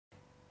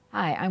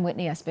Hi, I'm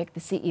Whitney Espick,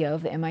 the CEO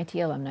of the MIT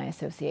Alumni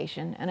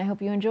Association, and I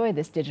hope you enjoy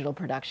this digital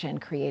production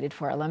created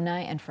for alumni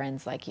and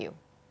friends like you.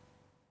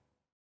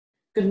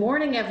 Good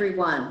morning,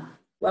 everyone.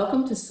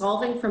 Welcome to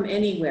Solving from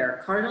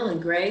Anywhere, Cardinal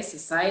Gray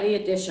Society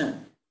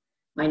edition.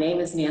 My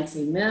name is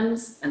Nancy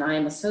Mims, and I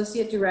am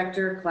Associate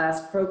Director,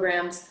 Class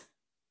Programs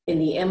in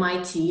the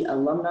MIT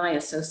Alumni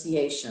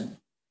Association.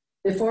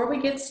 Before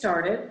we get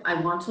started, I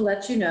want to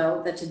let you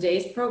know that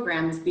today's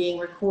program is being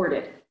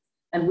recorded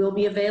and will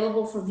be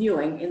available for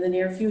viewing in the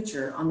near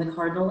future on the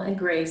Cardinal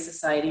Gray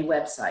Society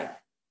website.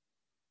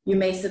 You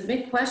may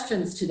submit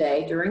questions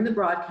today during the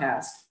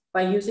broadcast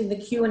by using the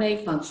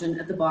Q&A function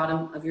at the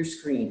bottom of your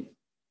screen.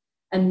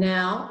 And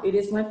now it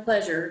is my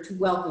pleasure to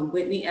welcome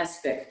Whitney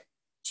Espick,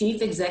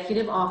 Chief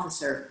Executive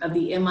Officer of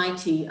the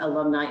MIT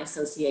Alumni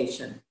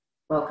Association.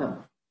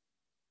 Welcome.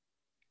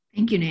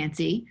 Thank you,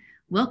 Nancy.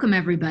 Welcome,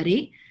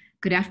 everybody.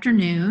 Good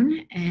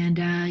afternoon,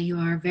 and you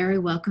are very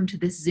welcome to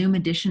this Zoom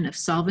edition of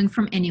Solving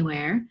from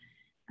Anywhere.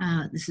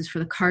 This is for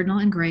the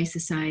Cardinal Gray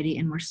Society,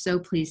 and we're so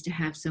pleased to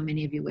have so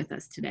many of you with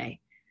us today.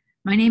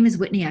 My name is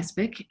Whitney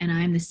Espick, and I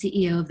am the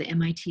CEO of the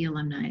MIT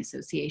Alumni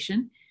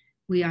Association.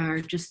 We are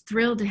just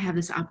thrilled to have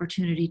this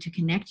opportunity to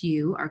connect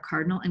you, our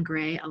Cardinal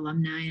Gray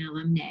alumni and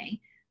alumnae,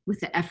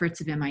 with the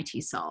efforts of MIT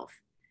Solve.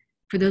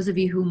 For those of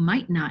you who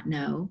might not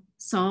know,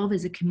 Solve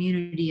is a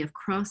community of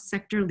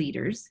cross-sector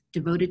leaders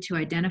devoted to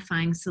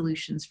identifying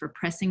solutions for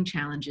pressing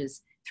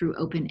challenges through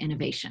open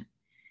innovation.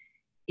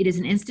 It is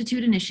an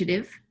institute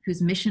initiative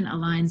whose mission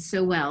aligns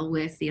so well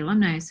with the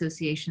Alumni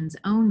Association's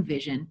own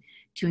vision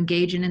to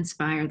engage and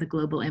inspire the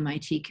global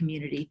MIT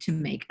community to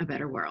make a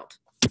better world.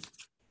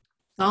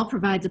 Solve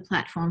provides a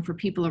platform for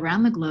people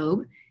around the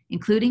globe,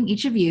 including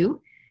each of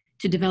you,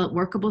 to develop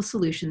workable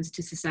solutions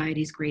to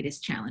society's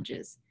greatest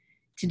challenges.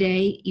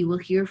 Today, you will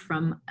hear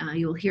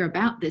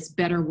about this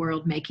better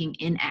world making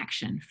in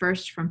action.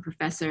 First, from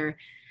Professor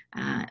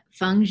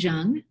Feng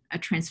Zhang, a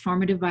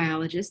transformative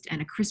biologist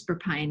and a CRISPR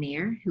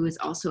pioneer, who is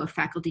also a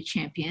faculty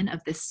champion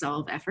of this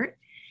Solve effort.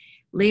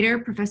 Later,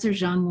 Professor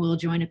Zhang will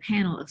join a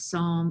panel of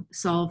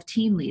Solve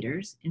team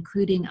leaders,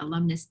 including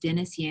alumnus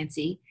Dennis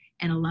Yancey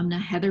and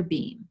alumna Heather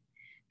Beam.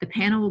 The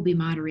panel will be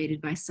moderated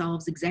by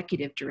Solve's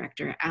executive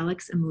director,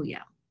 Alex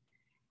Amouyel.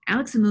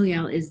 Alex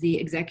Amouyel is the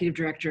executive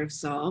director of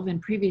Solve,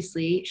 and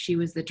previously she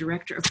was the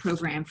director of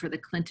program for the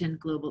Clinton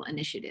Global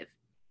Initiative.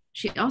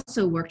 She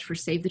also worked for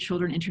Save the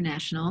Children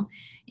International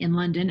in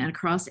London and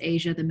across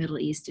Asia, the Middle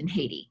East, and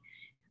Haiti,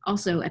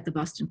 also at the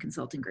Boston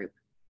Consulting Group.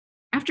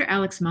 After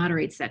Alex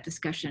moderates that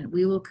discussion,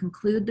 we will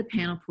conclude the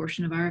panel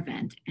portion of our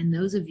event, and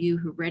those of you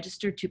who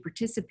registered to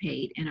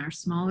participate in our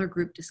smaller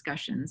group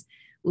discussions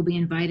will be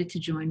invited to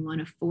join one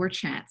of 4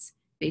 chats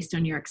based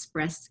on your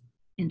expressed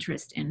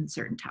interest in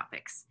certain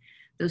topics.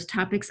 Those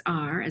topics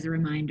are, as a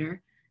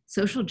reminder,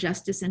 social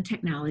justice and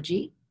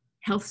technology,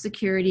 health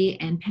security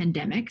and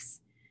pandemics,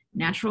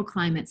 natural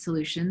climate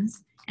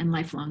solutions, and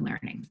lifelong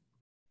learning.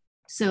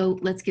 So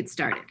let's get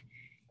started.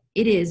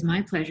 It is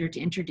my pleasure to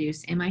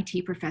introduce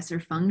MIT Professor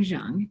Feng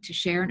Zhang to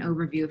share an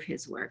overview of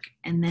his work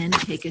and then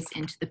take us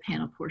into the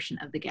panel portion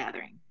of the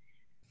gathering.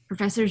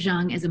 Professor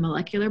Zhang is a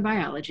molecular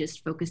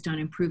biologist focused on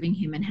improving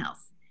human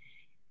health.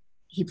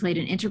 He played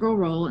an integral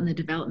role in the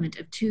development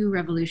of 2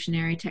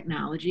 revolutionary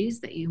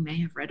technologies that you may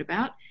have read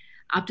about,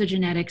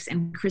 optogenetics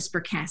and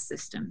CRISPR-Cas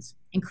systems,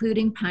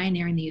 including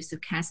pioneering the use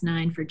of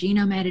Cas9 for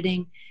genome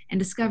editing and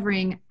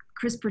discovering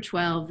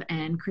CRISPR-12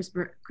 and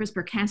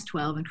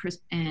CRISPR-Cas12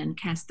 and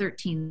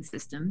Cas13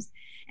 systems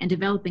and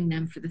developing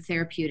them for the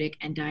therapeutic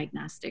and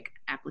diagnostic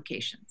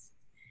applications.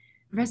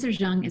 Professor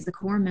Zhang is a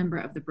core member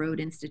of the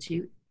Broad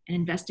Institute, an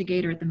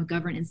investigator at the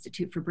McGovern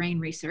Institute for Brain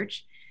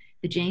Research,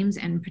 the James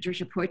and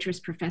Patricia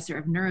Poitras Professor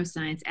of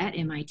Neuroscience at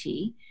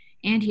MIT,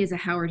 and he is a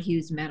Howard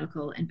Hughes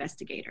medical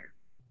investigator.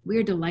 We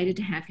are delighted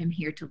to have him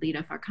here to lead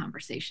off our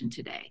conversation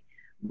today.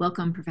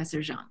 Welcome,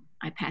 Professor Zhang.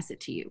 I pass it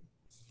to you.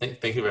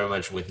 Thank you very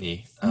much,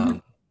 Whitney.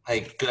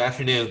 Hi, good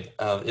afternoon.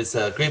 It's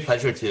a great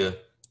pleasure to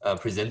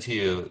present to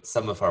you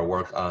some of our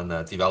work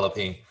on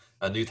developing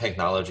new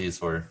technologies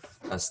for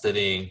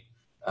studying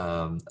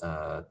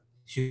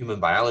human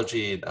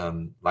biology,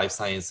 life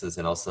sciences,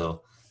 and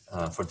also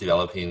for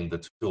developing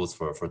the tools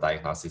for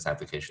diagnostics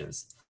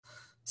applications.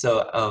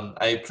 So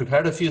I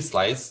prepared a few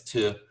slides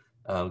to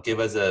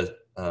give us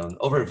an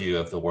overview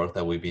of the work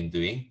that we've been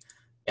doing.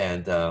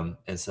 And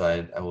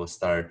so I will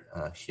start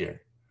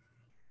here.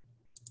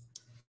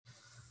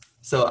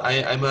 So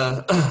I'm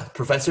a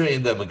professor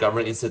in the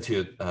McGovern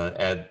Institute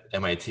at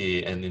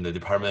MIT and in the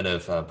Department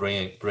of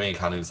Brain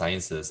Economic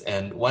Sciences.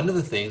 And one of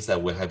the things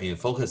that we have been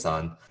focused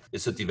on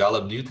is to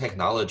develop new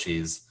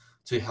technologies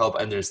to help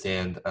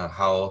understand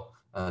how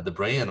the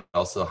brain and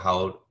also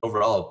how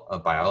overall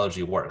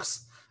biology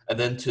works. And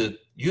then to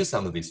use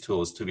some of these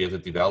tools to be able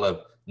to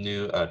develop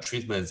new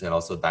treatments and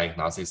also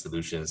diagnostic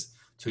solutions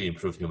to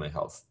improve human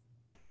health.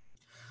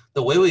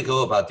 The way we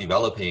go about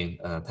developing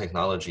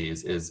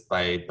technologies is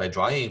by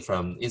drawing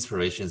from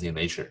inspirations in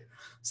nature.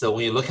 So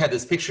when you look at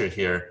this picture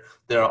here,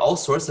 there are all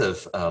sorts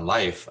of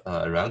life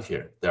around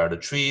here. There are the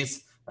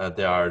trees,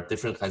 there are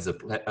different kinds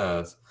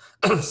of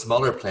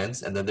smaller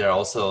plants, and then there are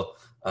also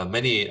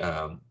many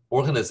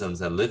organisms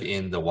that live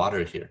in the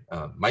water here,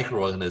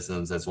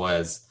 microorganisms as well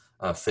as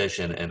fish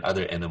and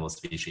other animal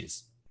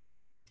species.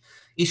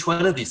 Each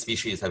one of these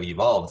species have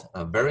evolved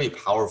very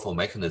powerful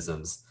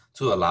mechanisms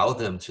to allow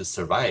them to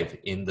survive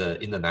in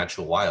the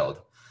natural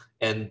wild.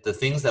 And the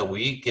things that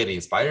we get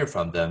inspired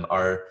from them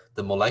are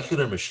the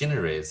molecular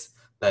machineries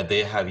that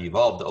they have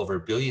evolved over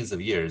billions of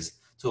years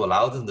to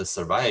allow them to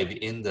survive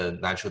in the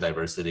natural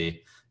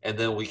diversity. And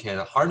then we can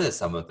harness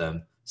some of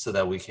them so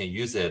that we can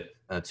use it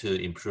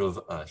to improve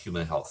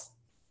human health.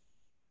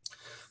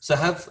 So I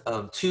have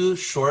two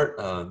short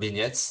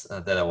vignettes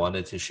that I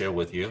wanted to share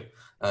with you.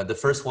 The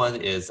first one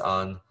is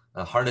on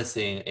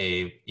harnessing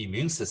an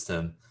immune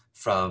system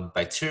from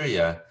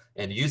bacteria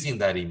and using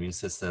that immune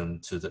system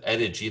to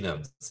edit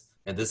genomes.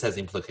 And this has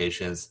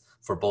implications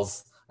for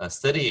both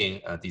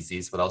studying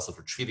disease, but also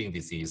for treating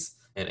disease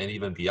and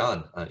even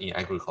beyond in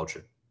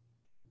agriculture.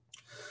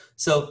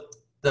 So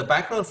the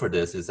background for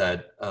this is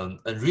that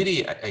a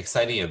really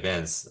exciting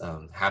events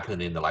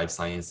happened in the life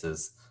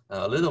sciences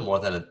a little more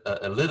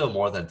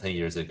than 10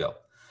 years ago.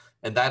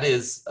 And that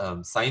is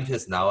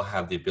scientists now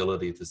have the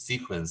ability to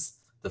sequence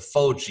the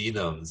full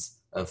genomes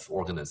of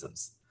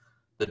organisms.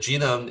 The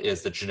genome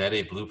is the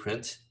genetic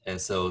blueprint. And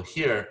so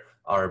here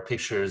are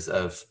pictures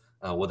of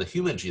what the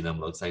human genome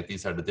looks like.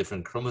 These are the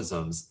different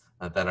chromosomes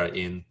that are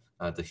in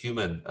the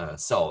human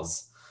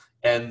cells.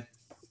 And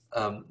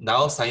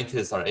now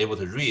scientists are able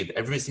to read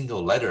every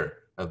single letter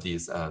of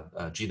these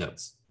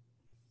genomes.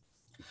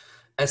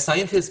 As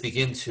scientists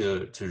begin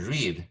to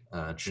read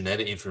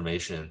genetic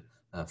information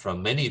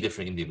from many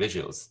different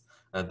individuals,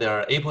 they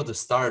are able to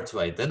start to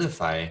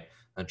identify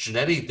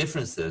genetic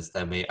differences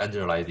that may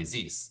underlie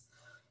disease.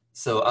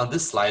 So on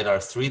this slide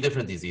are 3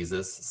 different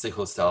diseases: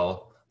 sickle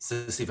cell,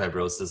 cystic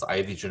fibrosis,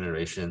 eye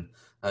degeneration,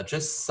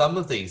 just some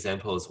of the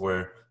examples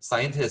where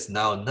scientists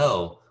now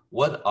know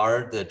what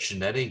are the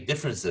genetic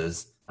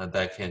differences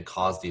that can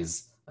cause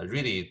these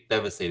really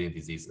devastating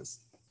diseases.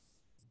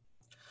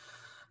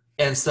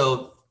 And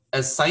so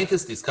as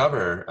scientists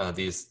discover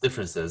these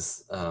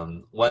differences,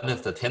 one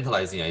of the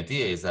tantalizing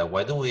ideas is that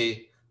why don't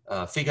we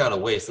figure out a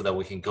way so that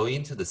we can go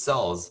into the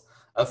cells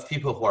of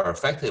people who are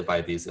affected by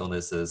these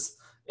illnesses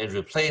and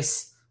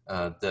replace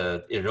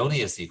the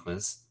erroneous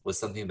sequence with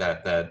something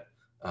that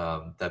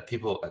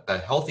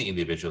healthy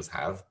individuals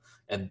have,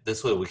 and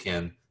this way we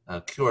can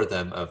cure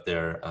them of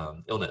their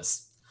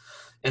illness.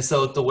 And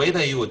so the way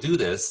that you would do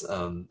this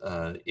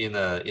in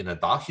a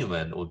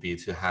document would be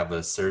to have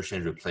a search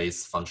and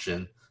replace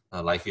function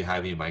like you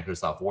have in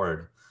Microsoft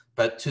Word.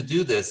 But to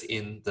do this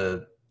in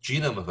the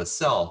genome of a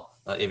cell,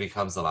 it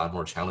becomes a lot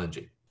more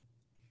challenging.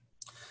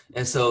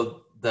 And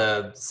so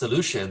the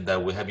solution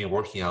that we have been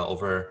working on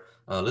over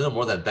a little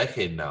more than a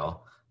decade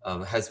now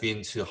has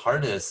been to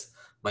harness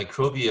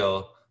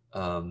microbial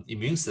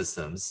immune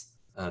systems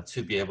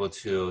to be able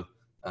to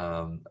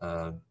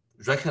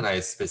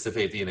recognize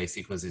specific DNA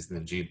sequences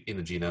in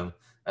the genome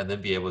and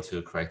then be able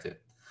to correct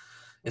it.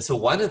 And so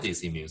one of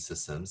these immune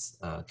systems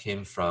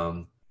came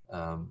from,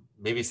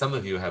 maybe some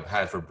of you have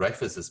had for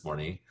breakfast this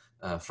morning,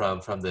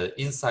 from the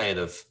inside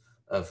of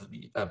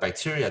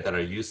bacteria that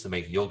are used to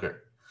make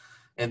yogurt.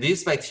 And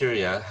these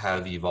bacteria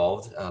have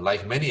evolved,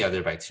 like many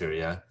other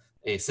bacteria,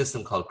 a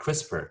system called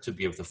CRISPR to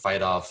be able to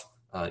fight off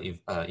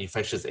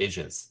infectious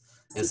agents.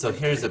 And so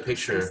here's a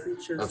picture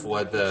of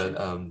what the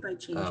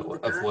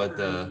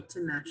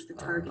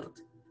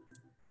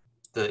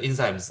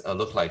enzymes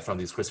look like from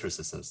these CRISPR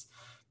systems.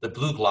 The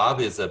blue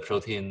glob is a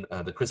protein,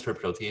 the CRISPR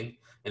protein,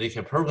 and you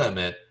can program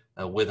it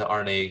with an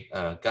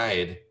RNA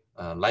guide,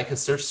 like a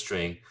search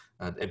string,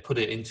 and put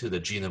it into the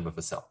genome of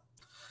a cell.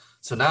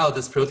 So now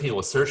this protein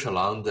will search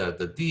along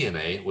the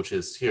DNA, which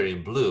is here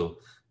in blue.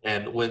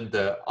 And when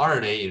the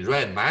RNA in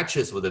red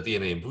matches with the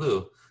DNA in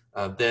blue,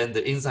 then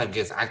the enzyme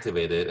gets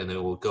activated and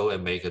it will go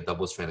and make a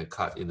double-stranded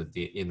cut in the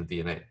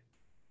DNA.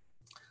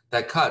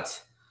 That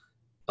cut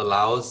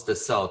allows the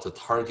cell to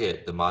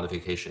target the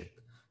modification.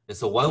 And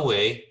so one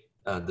way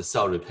the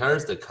cell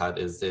repairs the cut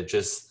is it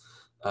just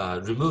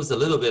removes a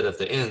little bit of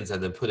the ends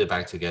and then put it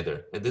back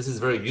together. And this is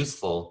very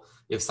useful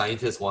if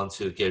scientists want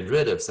to get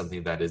rid of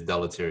something that is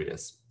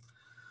deleterious.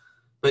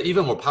 But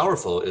even more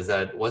powerful is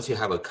that once you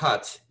have a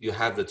cut, you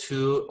have the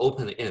 2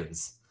 open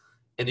ends.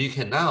 And you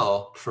can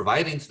now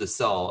provide into the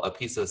cell a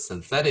piece of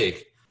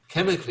synthetic,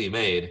 chemically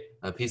made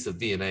a piece of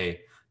DNA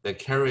that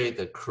carry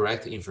the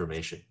correct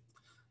information.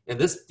 And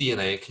this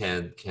DNA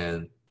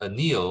can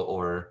anneal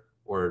or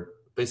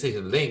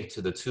basically link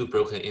to the 2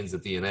 broken ends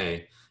of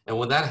DNA. And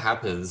when that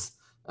happens,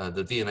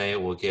 the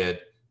DNA will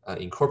get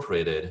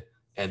incorporated,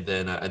 and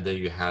then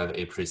you have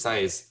a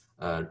precise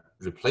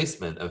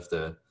replacement of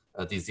the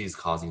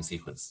disease-causing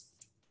sequence.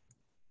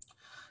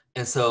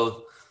 And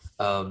so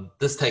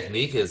this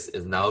technique is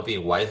now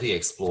being widely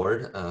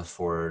explored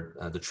for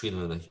the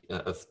treatment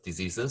of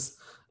diseases.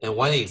 And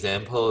one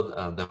example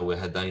that we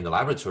had done in the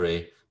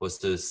laboratory was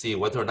to see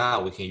whether or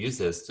not we can use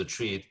this to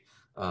treat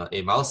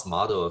a mouse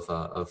model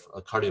of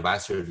a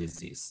cardiovascular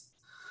disease.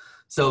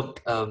 So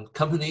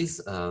companies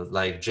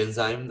like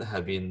Genzyme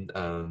have been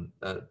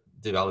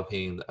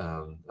developing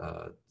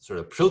sort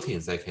of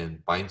proteins that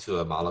can bind to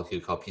a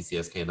molecule called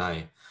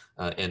PCSK9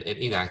 and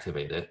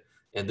inactivate it.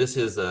 And this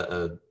is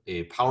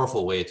a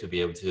powerful way to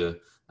be able to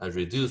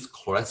reduce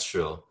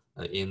cholesterol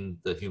in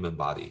the human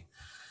body.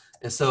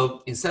 And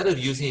so instead of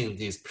using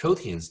these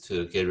proteins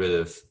to get rid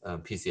of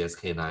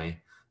PCSK9,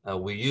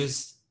 we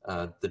use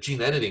the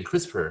gene editing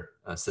CRISPR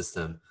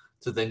system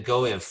to then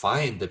go and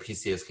find the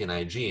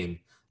PCSK9 gene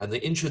and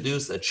then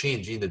introduce a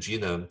change in the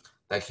genome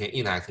that can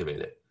inactivate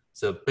it.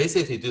 So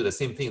basically do the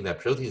same thing that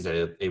proteins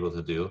are able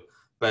to do,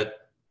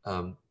 but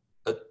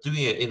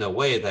doing it in a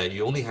way that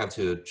you only have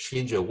to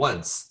change it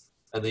once,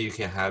 and then you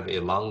can have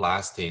a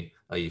long-lasting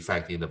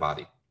effect in the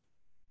body.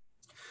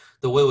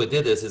 The way we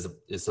did this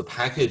is to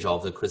package all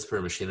the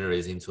CRISPR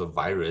machineries into a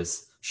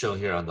virus shown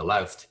here on the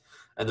left,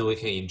 and then we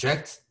can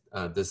inject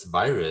this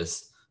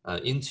virus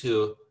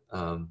into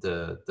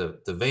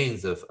the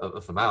veins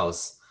of a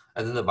mouse,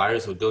 and then the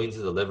virus would go into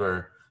the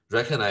liver,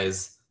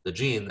 recognize the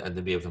gene, and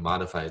then be able to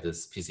modify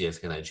this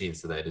PCSK9 gene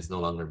so that it is no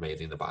longer made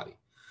in the body.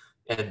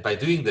 And by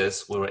doing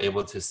this, we were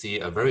able to see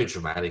a very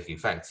dramatic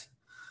effect.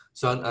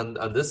 So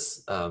on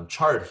this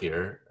chart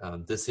here,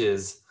 this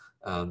is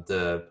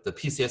the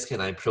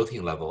PCSK9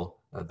 protein level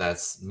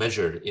that's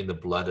measured in the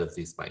blood of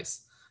these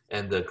mice.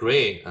 And the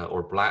gray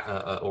or black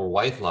or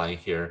white line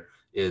here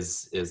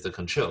is the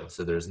control.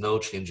 So there's no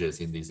changes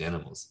in these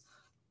animals.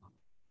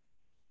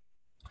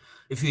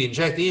 If you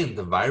inject in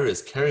the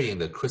virus carrying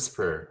the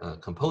CRISPR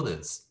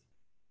components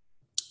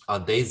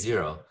on day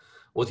 0,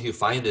 what you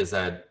find is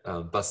that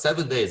about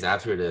 7 days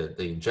after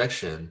the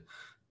injection,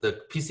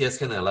 the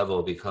PCSK9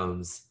 level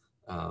becomes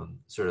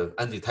sort of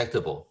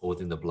undetectable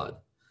within the blood.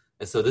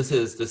 And so this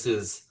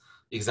is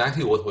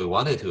exactly what we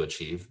wanted to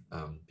achieve,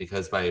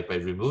 because by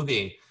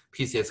removing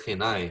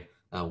PCSK9,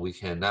 we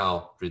can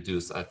now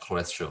reduce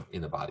cholesterol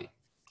in the body.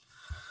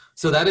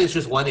 So that is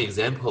just one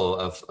example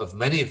of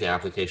many of the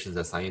applications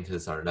that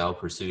scientists are now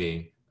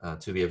pursuing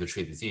to be able to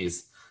treat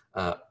disease.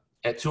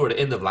 Toward the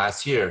end of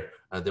last year,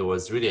 there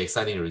was really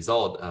exciting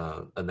result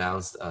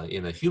announced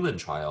in a human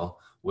trial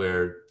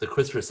where the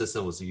CRISPR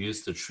system was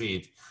used to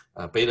treat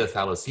beta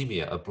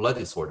thalassemia, a blood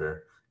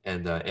disorder,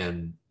 and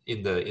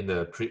in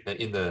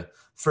the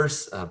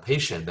first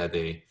patient that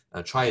they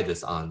tried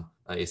this on,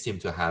 it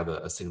seemed to have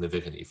a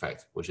significant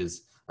effect, which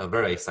is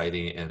very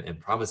exciting and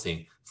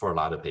promising for a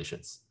lot of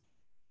patients.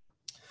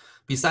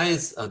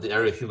 Besides the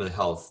area of human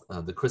health,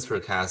 the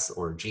CRISPR-Cas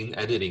or gene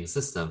editing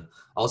system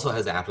also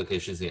has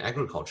applications in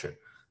agriculture,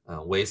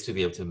 ways to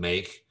be able to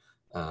make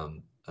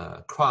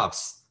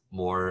crops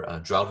more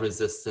drought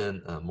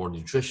resistant, more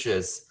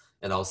nutritious,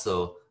 and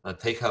also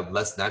take up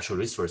less natural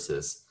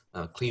resources,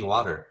 clean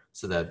water,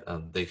 so that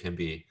they can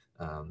be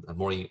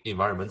more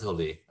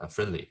environmentally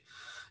friendly.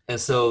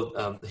 And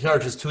so here are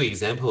just 2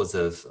 examples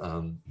of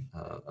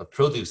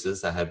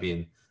produces that have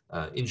been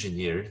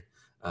engineered.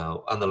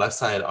 On the left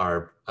side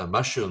are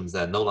mushrooms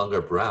that no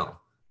longer brown.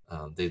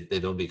 They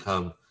don't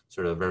become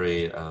sort of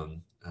very,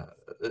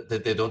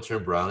 they don't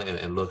turn brown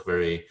and look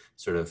very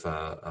sort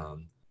of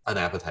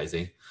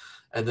unappetizing.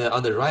 And then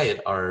on the right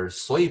are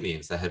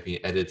soybeans that have been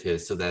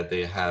edited so that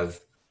they have,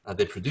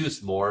 they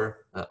produce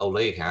more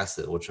oleic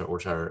acid, which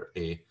are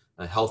a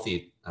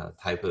healthy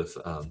type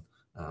of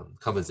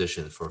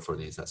composition for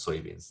these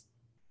soybeans.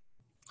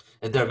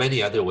 And there are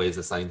many other ways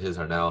that scientists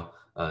are now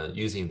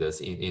using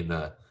this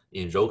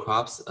in row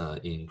crops,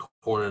 in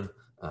corn,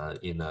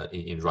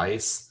 in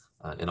rice,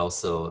 and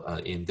also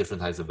in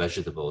different types of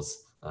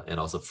vegetables, and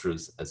also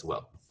fruits as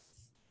well.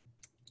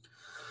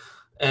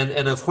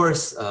 And of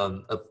course,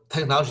 a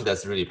technology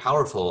that's really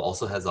powerful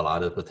also has a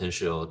lot of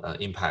potential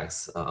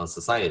impacts on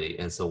society.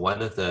 And so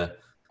one of the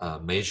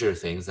major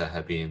things that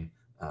have been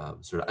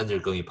sort of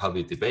undergoing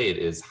public debate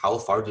is how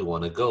far do we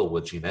want to go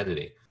with gene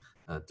editing?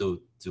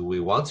 Do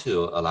we want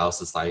to allow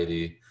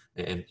society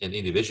and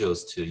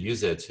individuals to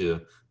use it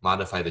to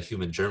modify the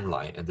human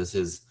germline? And this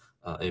is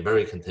a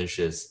very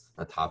contentious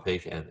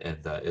topic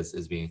and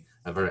is being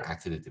very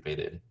actively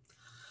debated.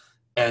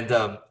 And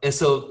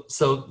so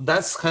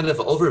that's kind of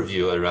an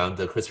overview around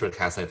the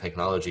CRISPR-Cas9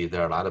 technology.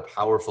 There are a lot of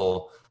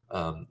powerful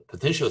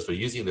potentials for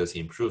using this to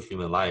improve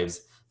human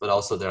lives, but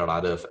also there are a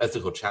lot of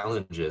ethical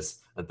challenges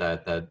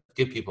that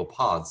give people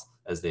pause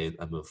as they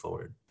move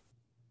forward.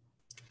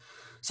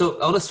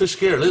 So I want to switch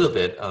gear a little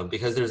bit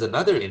because there's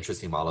another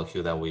interesting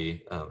molecule that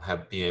we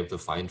have been able to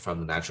find from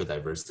the natural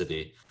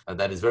diversity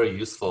that is very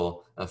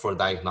useful for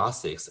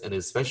diagnostics, and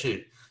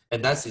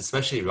that's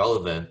especially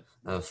relevant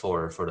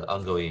for the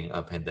ongoing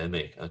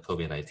pandemic,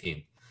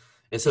 COVID-19.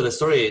 And so the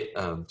story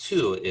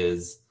too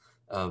is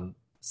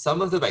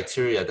some of the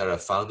bacteria that are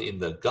found in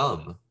the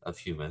gum of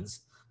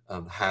humans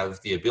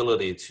have the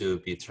ability to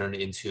be turned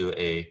into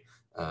a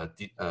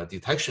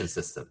detection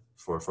system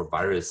for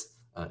virus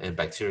and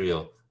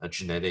bacterial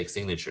genetic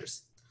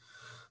signatures.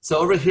 So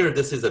over here,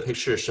 this is a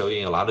picture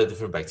showing a lot of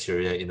different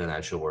bacteria in the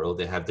natural world.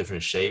 They have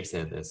different shapes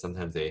and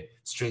sometimes they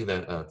string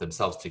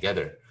themselves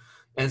together.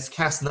 And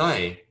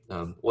Cas9,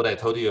 what I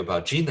told you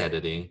about gene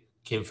editing,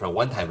 came from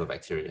one type of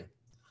bacteria.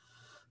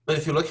 But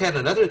if you look at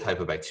another type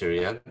of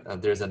bacteria,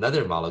 there's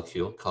another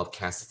molecule called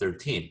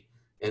Cas13.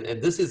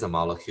 And this is a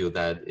molecule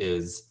that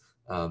is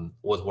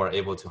what we're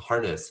able to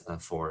harness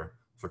for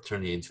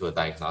turning into a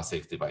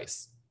diagnostic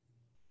device.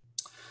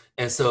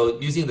 And so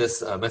using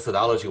this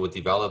methodology, we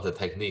developed a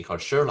technique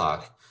called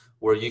Sherlock,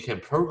 where you can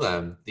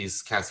program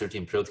these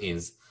Cas13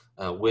 proteins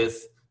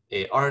with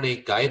a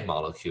RNA guide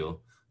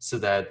molecule so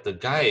that the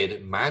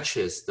guide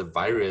matches the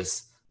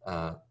virus,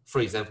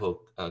 for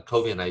example,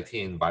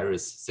 COVID-19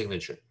 virus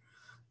signature.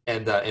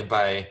 And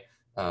by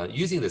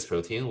using this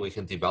protein, we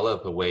can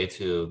develop a way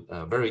to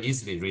very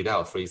easily read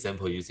out, for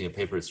example, using a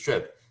paper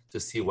strip to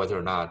see whether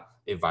or not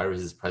a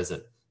virus is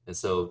present. And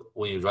so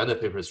when you run a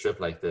paper strip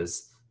like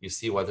this, you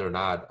see whether or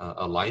not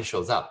a line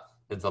shows up.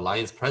 If the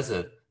line is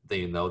present, then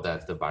you know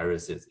that the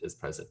virus is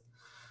present.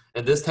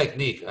 And this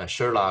technique,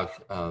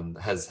 Sherlock,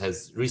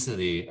 has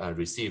recently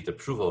received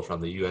approval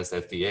from the US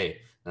FDA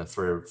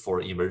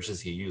for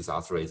emergency use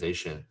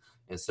authorization.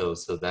 And so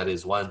that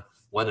is one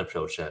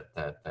approach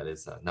that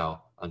is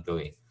now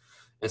ongoing.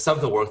 And some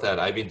of the work that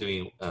I've been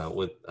doing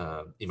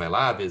in my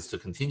lab is to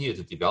continue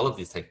to develop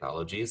these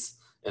technologies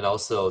and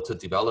also to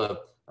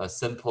develop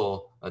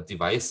simple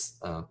devices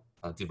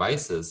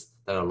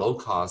that are low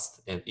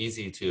cost and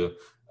easy to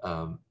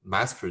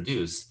mass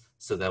produce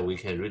so that we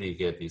can really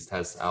get these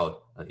tests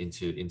out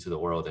into the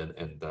world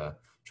and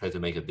try to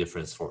make a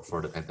difference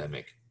for the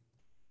pandemic.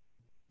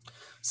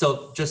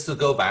 So just to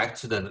go back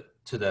to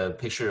the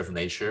picture of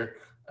nature,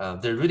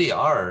 there really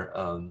are,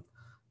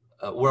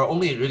 we're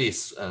only really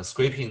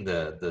scraping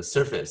the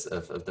surface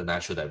of the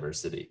natural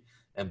diversity.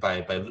 And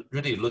by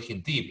really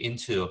looking deep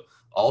into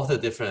all of the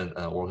different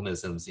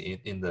organisms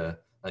in the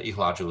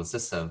ecological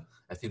system,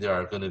 I think there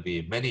are going to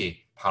be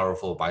many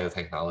powerful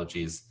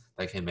biotechnologies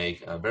that can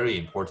make very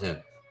important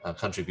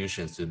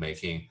contributions to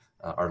making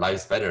our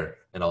lives better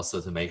and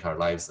also to make our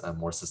lives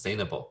more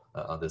sustainable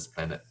on this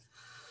planet.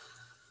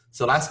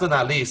 So last but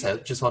not least, I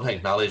just want to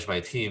acknowledge my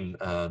team.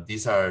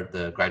 These are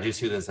the graduate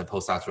students and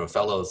postdoctoral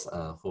fellows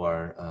who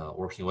are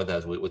working with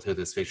us. We took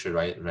this picture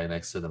right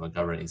next to the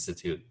McGovern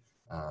Institute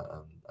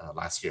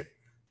last year.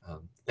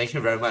 Thank you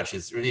very much.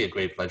 It's really a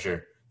great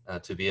pleasure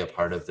to be a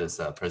part of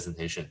this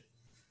presentation.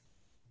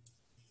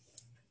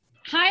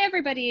 Hi,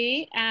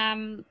 everybody.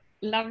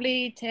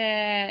 Lovely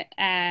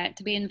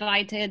to be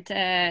invited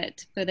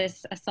for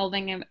this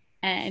Solving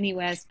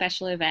Anywhere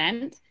special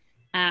event.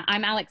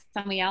 I'm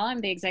Alexandra Amouyel.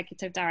 I'm the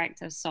Executive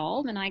Director of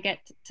Solve, and I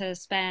get to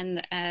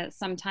spend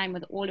some time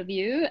with all of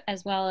you,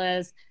 as well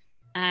as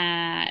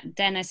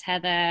Dennis,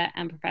 Heather,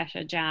 and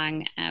Professor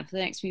Zhang for the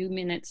next few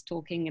minutes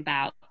talking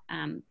about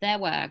their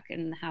work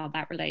and how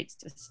that relates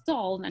to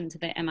Solve and to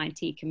the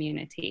MIT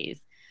communities.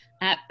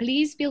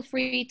 Please feel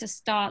free to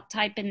start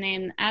typing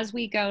in as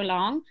we go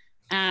along.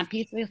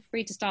 Please feel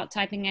free to start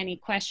typing any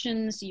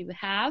questions you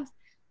have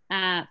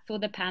for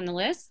the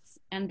panelists.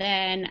 And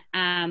then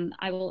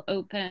I will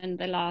open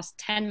the last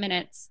 10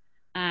 minutes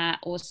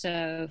or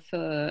so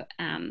for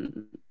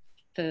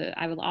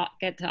I will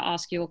get to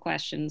ask your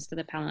questions to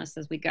the panelists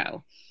as we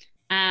go.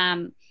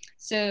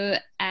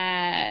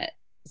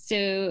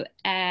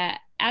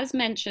 As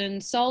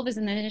mentioned, Solve is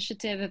an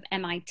initiative of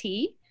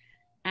MIT,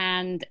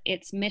 and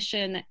its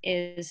mission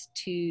is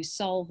to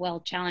solve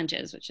world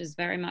challenges, which is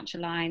very much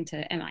aligned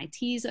to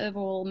MIT's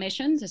overall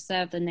mission to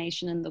serve the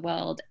nation and the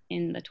world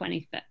in the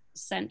 21st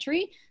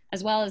century,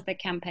 as well as the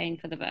campaign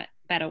for the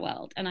better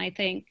world. And I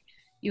think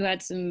you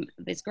had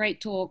this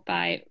great talk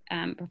by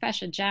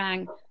Professor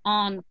Zhang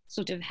on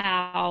sort of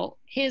how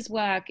his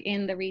work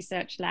in the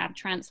research lab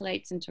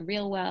translates into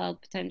real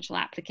world potential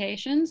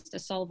applications to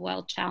solve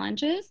world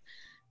challenges.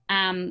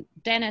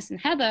 Dennis and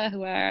Heather,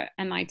 who are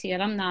MIT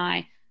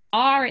alumni,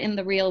 are in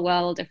the real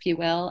world, if you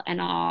will, and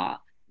are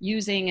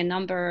using a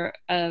number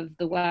of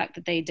the work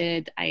that they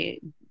did at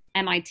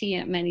MIT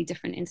at many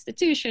different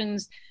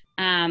institutions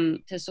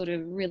to sort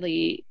of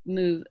really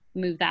move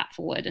that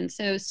forward. And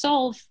so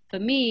Solve, for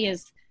me,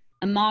 is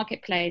a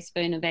marketplace for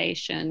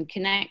innovation,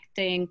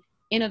 connecting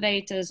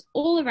innovators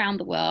all around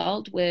the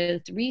world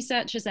with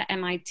researchers at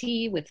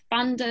MIT, with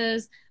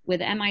funders,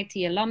 with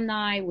MIT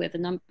alumni, with a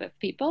number of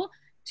people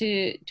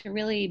to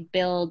really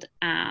build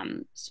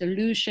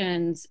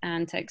solutions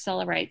and to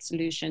accelerate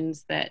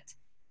solutions that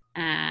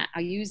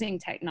are using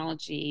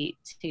technology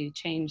to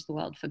change the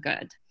world for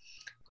good.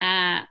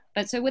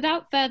 But so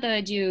without further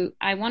ado,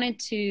 I wanted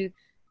to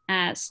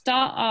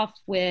start off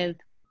with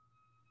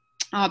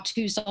our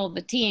two Solver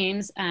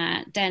teams,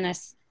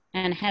 Dennis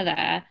and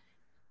Heather.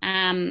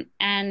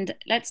 And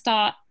let's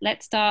start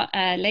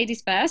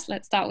ladies first.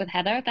 Let's start with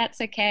Heather, if that's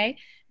okay.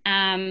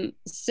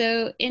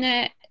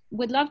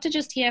 Would love to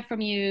just hear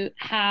from you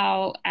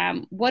how,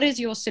 what is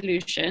your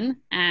solution,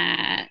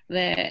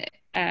 the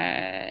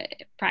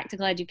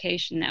Practical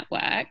Education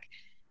Network,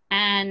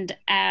 and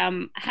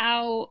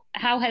how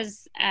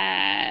has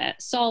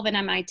Solve and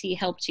MIT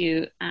helped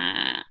you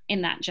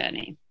in that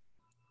journey?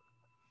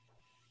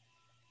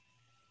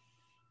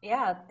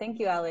 Yeah, thank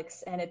you,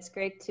 Alex. And it's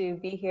great to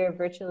be here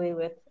virtually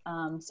with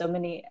so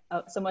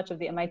much of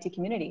the MIT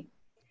community.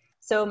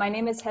 So my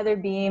name is Heather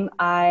Beam.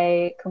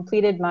 I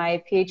completed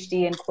my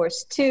PhD in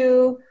course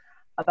 2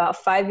 about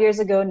 5 years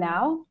ago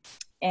now.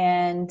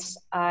 And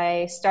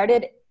I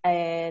started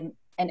an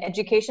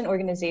education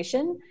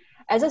organization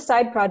as a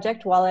side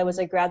project while I was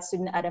a grad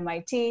student at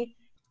MIT.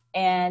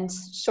 And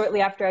shortly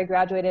after I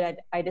graduated,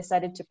 I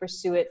decided to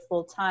pursue it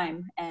full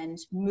time and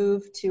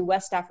move to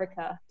West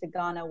Africa, to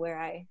Ghana, where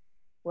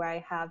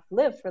I have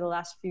lived for the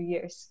last few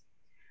years.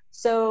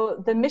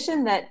 So the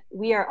mission that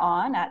we are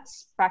on at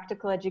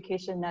Practical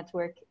Education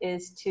Network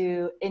is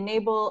to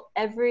enable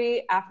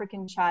every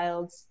African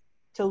child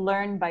to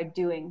learn by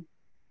doing.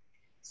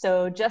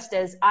 So just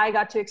as I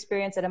got to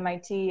experience at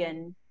MIT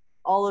and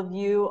all of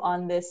you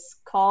on this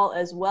call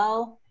as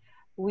well,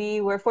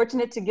 we were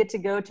fortunate to get to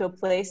go to a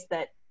place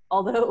that,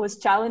 although it was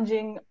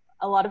challenging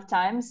a lot of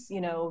times,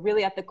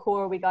 really at the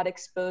core, we got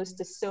exposed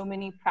to so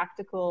many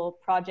practical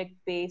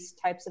project-based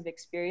types of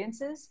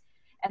experiences.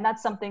 And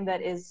that's something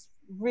that is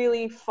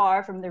really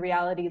far from the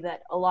reality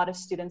that a lot of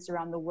students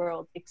around the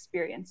world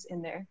experience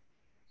in their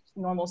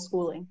normal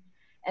schooling.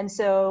 And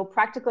so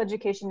Practical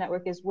Education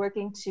Network is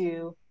working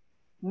to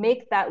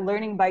make that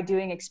learning by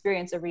doing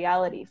experience a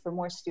reality for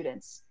more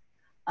students.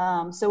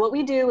 So what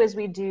we do is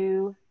we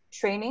do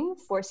training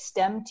for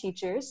STEM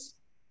teachers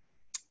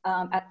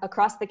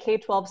across the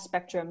K-12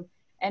 spectrum,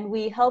 and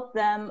we help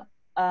them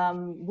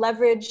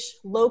leverage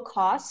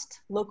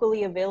low-cost,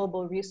 locally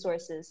available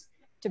resources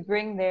to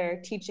bring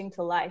their teaching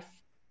to life.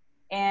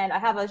 And I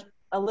have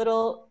a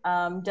little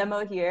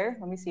demo here.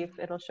 Let me see if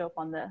it'll show up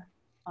on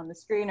the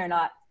screen or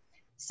not.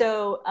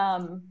 So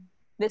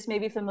this may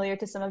be familiar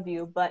to some of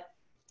you, but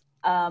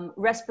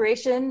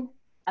respiration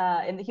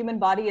in the human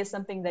body is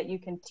something that you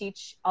can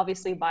teach,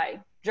 obviously, by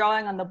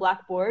drawing on the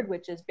blackboard,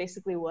 which is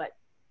basically what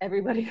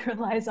everybody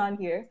relies on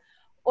here.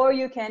 Or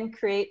you can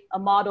create a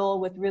model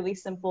with really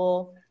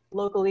simple,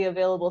 locally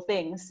available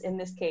things. In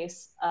this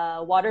case,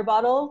 a water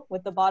bottle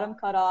with the bottom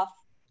cut off,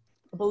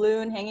 a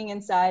balloon hanging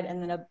inside,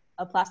 and then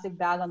a plastic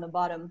bag on the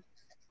bottom.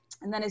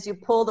 And then as you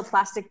pull the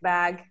plastic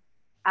bag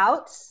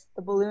out,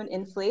 the balloon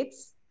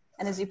inflates.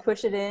 And as you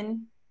push it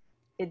in,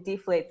 it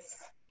deflates.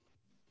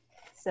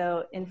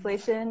 So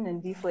inflation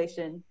and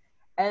deflation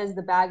as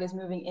the bag is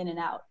moving in and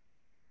out.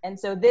 And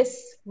so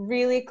this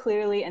really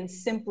clearly and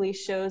simply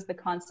shows the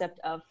concept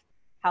of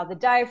how the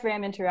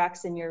diaphragm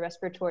interacts in your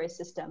respiratory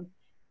system.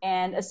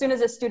 And as soon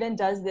as a student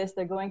does this,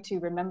 they're going to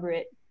remember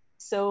it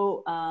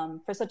so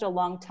for such a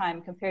long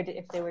time compared to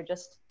if they were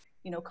just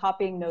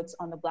copying notes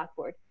on the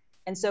blackboard.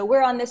 And so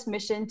we're on this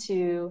mission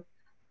to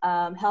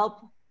help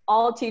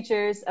all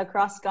teachers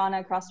across Ghana,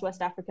 across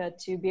West Africa,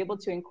 to be able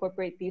to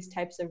incorporate these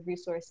types of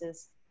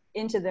resources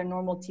into their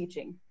normal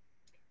teaching.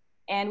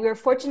 And we were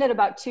fortunate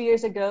about 2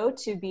 years ago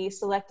to be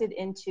selected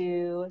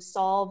into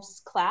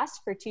Solve's class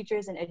for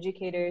teachers and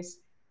educators.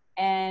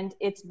 And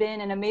it's been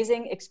an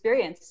amazing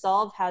experience.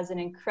 Solve has an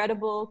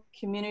incredible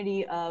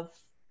community of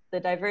the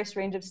diverse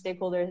range of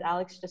stakeholders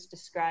Alex just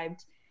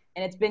described.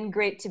 And it's been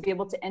great to be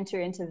able to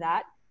enter into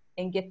that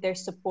and get their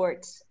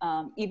support,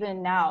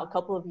 even now, a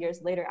couple of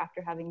years later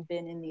after having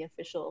been in the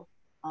official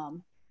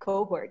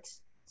cohort.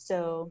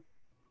 So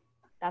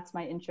that's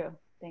my intro.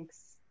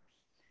 Thanks.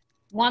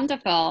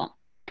 Wonderful.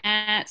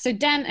 So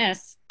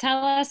Dennis,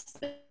 tell us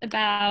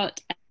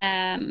about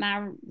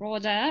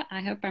Marauder.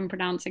 I hope I'm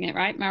pronouncing it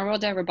right.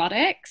 Marauder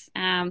Robotics,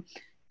 and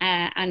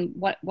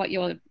what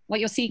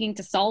you're seeking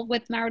to solve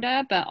with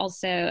Marauder, but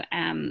also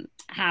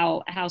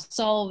how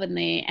Solve and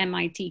the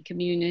MIT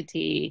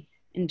community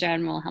in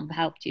general have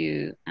helped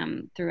you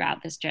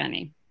throughout this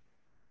journey.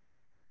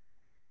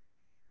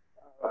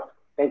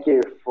 Thank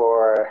you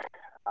for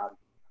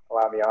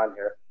allowing me on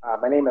here.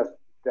 My name is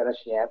Dennis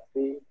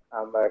Yancey.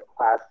 I'm a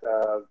class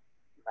of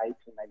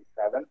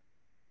 1997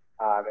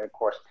 in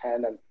course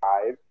 10 and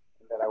 5. And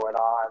then I went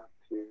on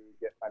to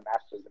get my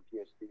master's and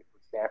PhD from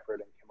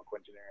Stanford in chemical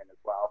engineering as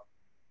well.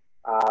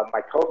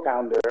 My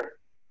co-founder,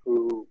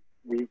 who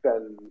we've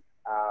been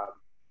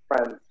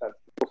friends since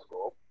middle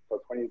school,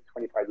 so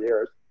 25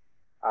 years,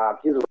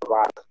 he's a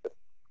roboticist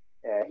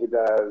and he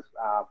does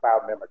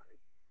biomimicry.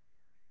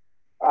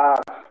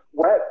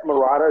 What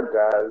Marauder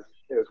does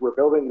is we're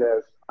building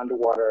this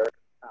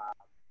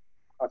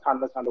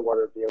autonomous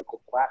underwater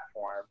vehicle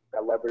platform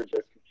that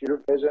leverages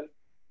computer vision,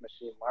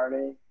 machine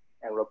learning,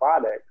 and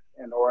robotics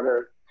in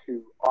order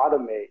to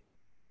automate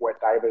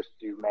what divers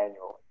do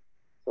manually.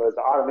 So it's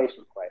an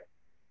automation play.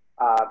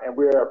 And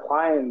we're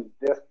applying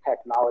this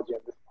technology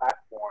and this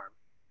platform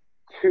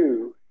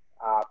to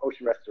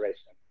ocean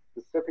restoration,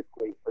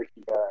 specifically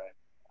ocean-bearing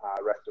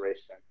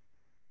restoration.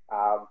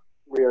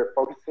 We're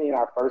focusing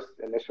our first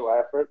initial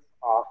efforts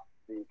off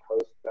the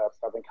coast of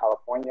Southern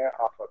California,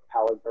 off of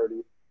Palos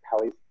Verdes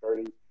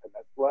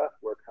Peninsula.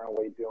 We're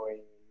currently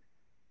doing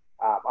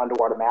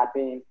underwater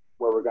mapping,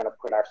 where we're going to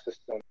put our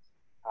systems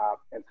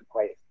into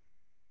place.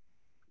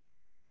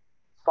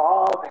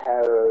 Solve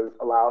has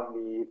allowed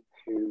me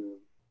to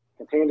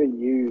continue to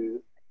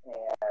use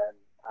and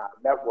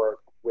network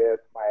with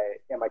my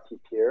MIT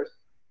peers.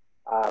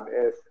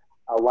 It's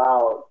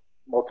allowed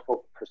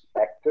multiple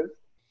perspectives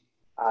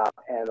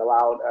and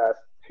allowed us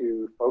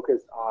to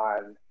focus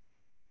on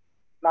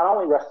not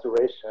only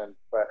restoration,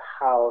 but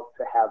how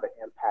to have an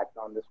impact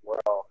on this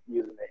world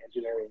using the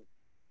engineering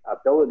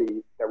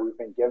abilities that we've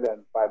been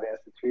given by the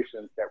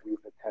institutions that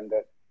we've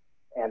attended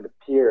and the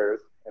peers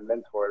and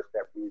mentors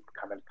that we've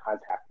come in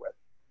contact with.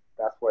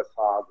 That's what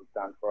Solve has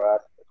done for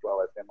us, as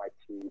well as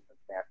MIT and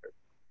Stanford.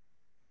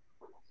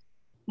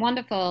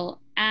 Wonderful.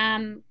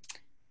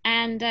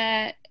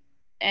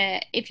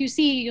 If you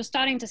see, you're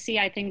starting to see,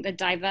 I think, the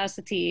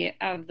diversity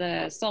of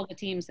the Solver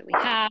teams that we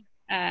have.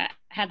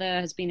 Heather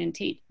has been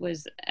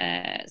was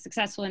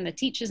successful in the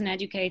Teachers and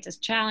Educators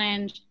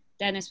Challenge.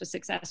 Dennis was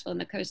successful in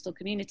the Coastal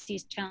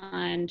Communities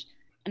Challenge.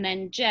 And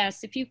then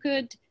Jess, if you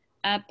could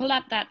pull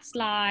up that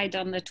slide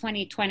on the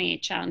 2020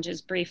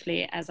 challenges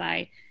briefly as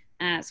I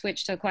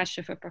switch to a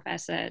question for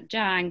Professor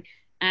Zhang.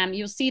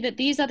 You'll see that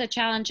these are the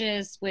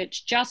challenges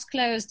which just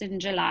closed in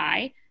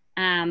July.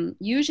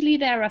 Usually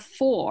there are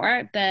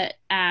 4, but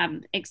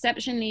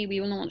exceptionally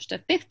we launched a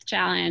 5th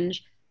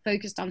challenge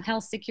focused on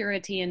health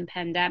security and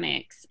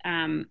pandemics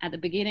at the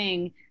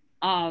beginning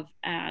of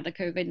the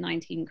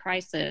COVID-19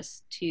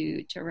 crisis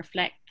to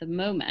reflect the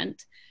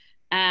moment.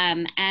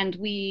 And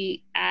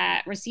we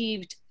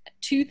received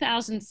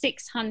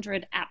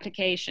 2,600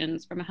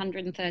 applications from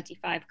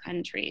 135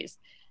 countries.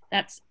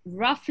 That's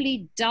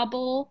roughly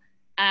double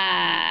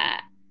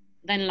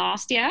than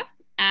last year.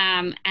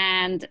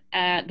 And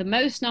the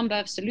most number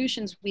of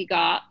solutions we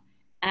got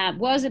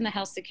was in the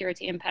Health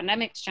Security and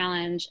Pandemics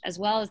Challenge, as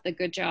well as the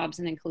Good Jobs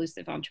and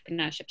Inclusive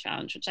Entrepreneurship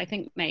Challenge, which I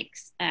think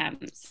makes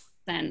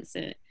sense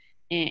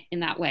in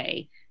that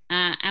way.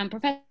 And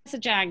Professor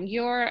Zhang,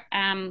 you're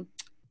on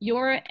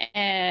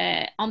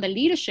the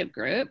leadership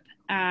group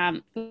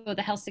for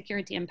the Health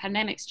Security and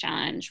Pandemics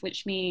Challenge,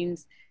 which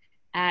means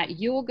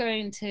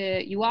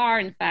you are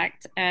in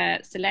fact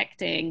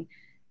selecting,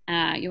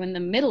 you're in the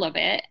middle of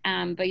it,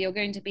 but you're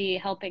going to be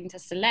helping to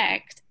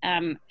select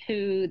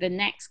who the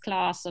next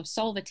class of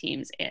Solver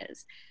teams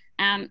is.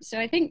 So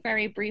I think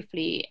very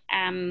briefly,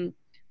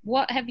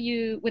 what have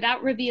you,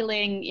 without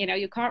revealing,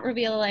 you can't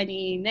reveal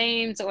any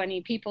names or any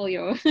people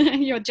you're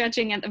you're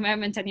judging at the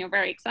moment and you're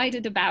very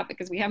excited about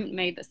because we haven't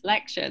made the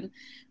selection.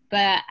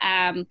 But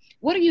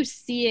what are you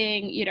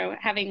seeing,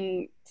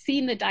 having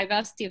seen the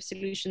diversity of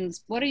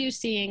solutions, what are you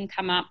seeing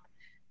come up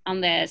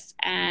on this?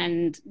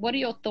 And what are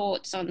your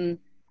thoughts on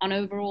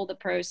overall the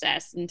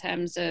process in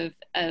terms of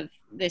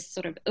this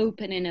sort of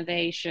open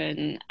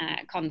innovation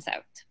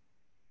concept?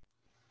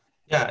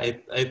 Yeah,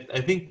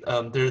 I think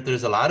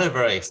there's a lot of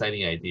very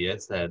exciting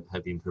ideas that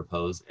have been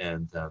proposed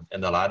and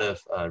a lot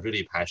of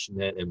really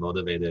passionate and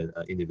motivated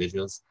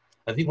individuals.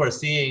 I think we're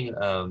seeing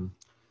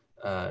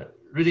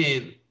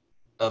really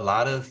a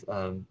lot of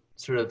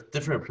sort of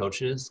different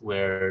approaches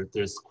where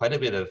there's quite a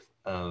bit of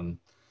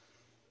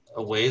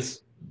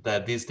ways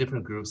that these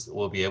different groups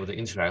will be able to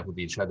interact with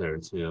each other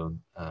to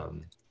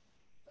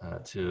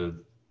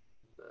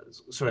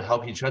sort of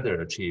help each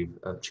other achieve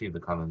the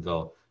common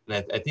goal.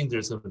 And I think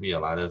there's going to be a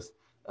lot of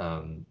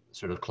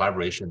sort of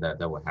collaboration that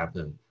will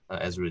happen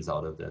as a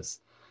result of this.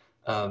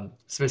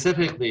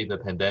 Specifically, the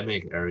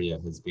pandemic area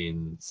has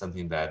been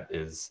something that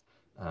is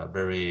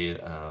very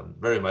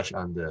much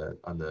on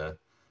the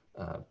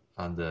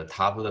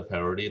top of the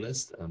priority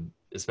list,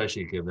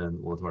 especially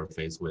given what we're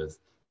faced with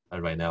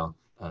right now.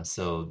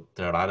 So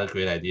there are a lot of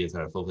great ideas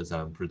that are focused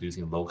on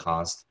producing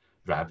low-cost,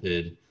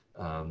 rapid,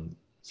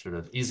 sort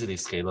of easily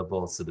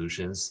scalable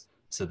solutions,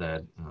 so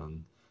that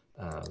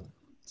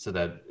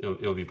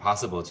it'll be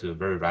possible to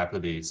very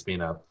rapidly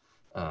spin up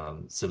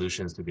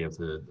solutions to be able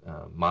to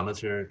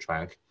monitor,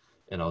 track,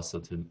 and also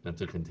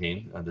to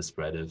contain the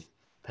spread of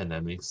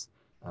pandemics.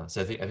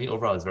 So I think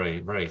overall it's very,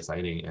 very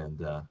exciting,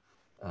 and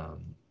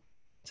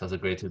it's also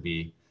great to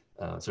be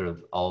sort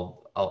of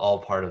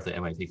all part of the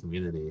MIT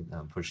community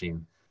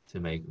pushing to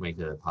make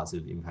a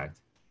positive impact.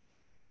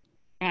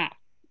 Yeah.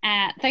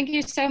 Thank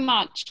you so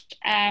much,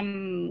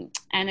 and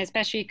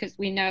especially because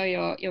we know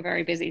you're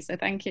very busy. So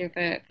thank you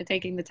for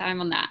taking the time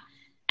on that.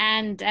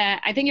 And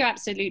I think you're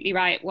absolutely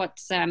right.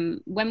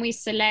 When we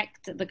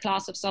select the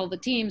class of Solver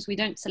teams, we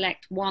don't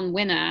select one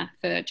winner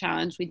for a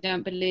challenge. We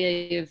don't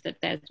believe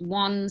that there's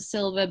one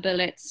silver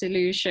bullet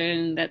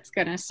solution that's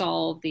going to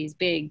solve these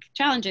big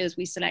challenges.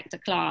 We select a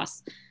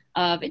class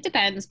of, it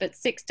depends, but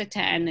 6 to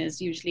 10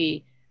 is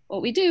usually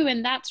what we do.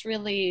 And that's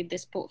really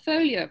this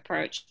portfolio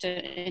approach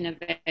to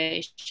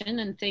innovation,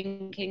 and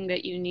thinking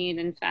that you need,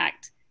 in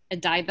fact, a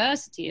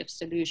diversity of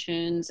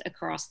solutions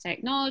across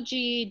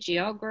technology,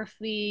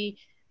 geography,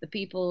 the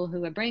people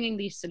who are bringing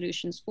these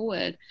solutions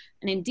forward.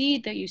 And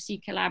indeed that you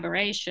see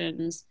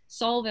collaborations,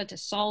 solver to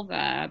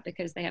solver,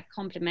 because they have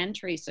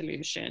complementary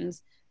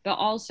solutions, but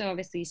also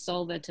obviously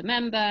solver to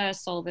member,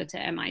 solver to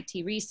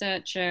MIT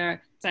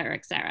researcher, et cetera,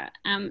 et cetera.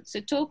 So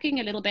talking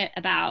a little bit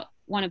about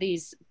one of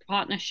these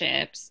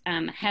partnerships,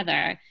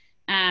 Heather,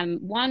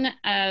 one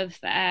of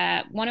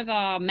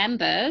our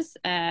members,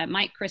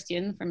 Mike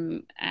Christian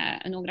from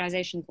an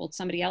organization called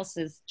Somebody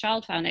Else's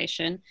Child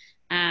Foundation,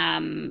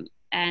 and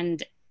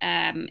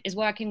is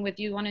working with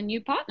you on a new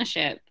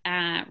partnership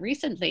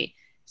recently.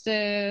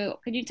 So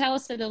could you tell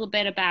us a little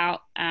bit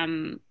about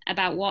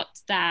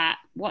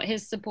what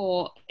his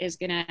support is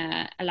going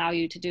to allow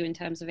you to do in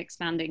terms of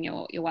expanding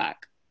your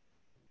work?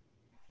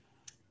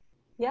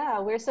 Yeah,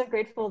 we're so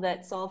grateful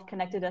that Solve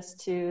connected us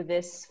to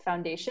this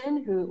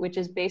foundation, which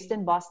is based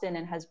in Boston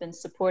and has been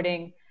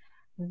supporting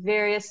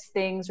various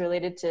things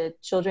related to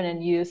children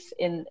and youth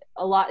in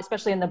a lot,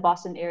 especially in the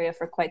Boston area,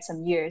 for quite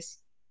some years.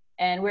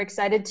 And we're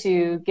excited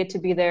to get to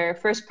be their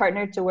first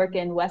partner to work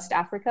in West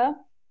Africa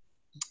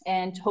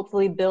and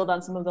hopefully build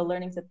on some of the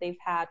learnings that they've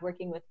had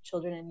working with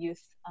children and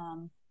youth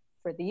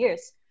for the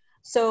years.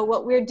 So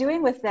what we're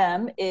doing with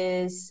them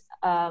is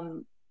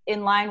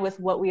in line with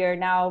what we are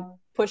now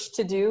pushed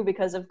to do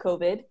because of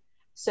COVID.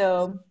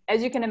 So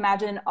as you can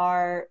imagine,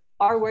 our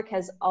work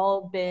has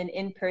all been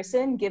in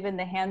person, given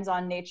the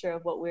hands-on nature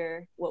of what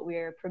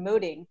we're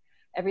promoting.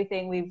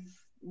 Everything we've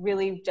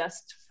really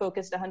just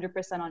focused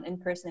 100% on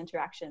in-person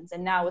interactions.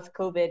 And now with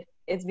COVID,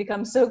 it's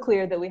become so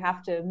clear that we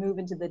have to move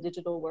into the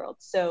digital world.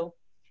 So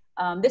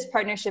this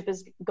partnership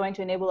is going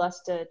to enable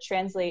us to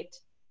translate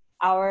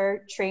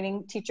our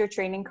teacher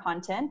training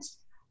content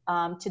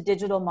to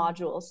digital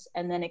modules,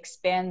 and then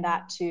expand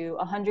that to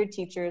 100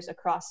 teachers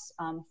across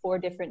 4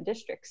 different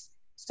districts.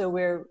 So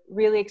we're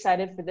really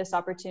excited for this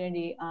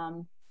opportunity,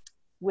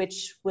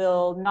 which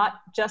will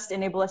not just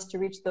enable us to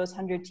reach those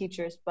 100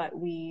 teachers, but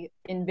we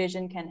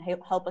envision can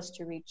help us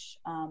to reach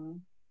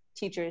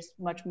teachers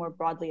much more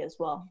broadly as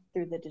well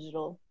through the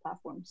digital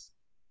platforms.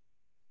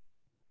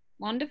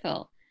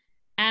 Wonderful.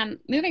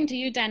 Moving to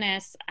you,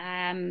 Dennis,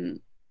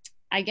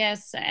 I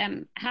guess,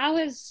 how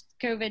has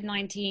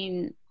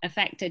COVID-19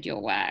 affected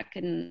your work?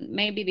 And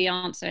maybe the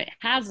answer, it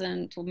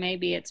hasn't, or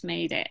maybe it's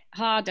made it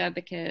harder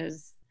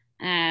because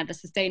the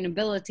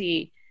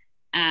sustainability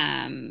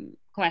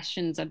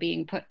questions are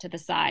being put to the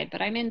side.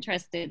 But I'm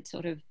interested,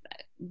 sort of,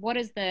 what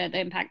is the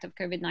impact of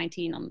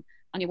COVID-19 on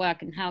your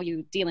work, and how are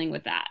you dealing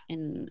with that,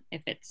 and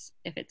if it's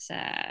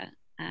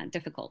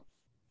difficult?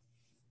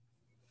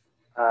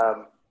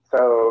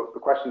 So the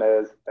question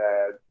is,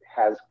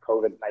 has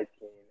COVID-19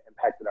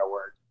 impacted our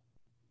work?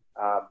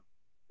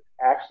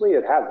 Actually,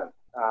 it hasn't.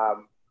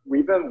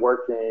 We've been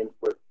working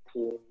with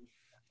teams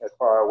as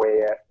far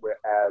away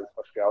as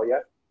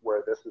Australia,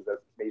 where this is a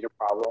major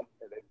problem.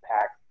 It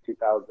impacts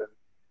 2,000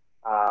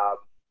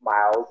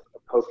 miles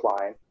of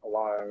coastline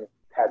along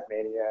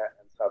Tasmania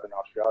and southern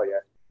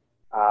Australia.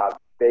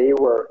 They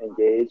were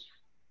engaged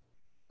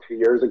 2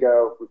 years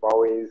ago. We've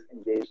always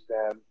engaged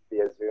them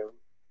via Zoom.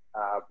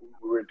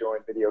 We were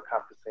doing video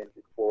conferencing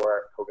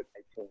before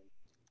COVID-19.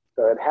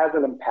 So it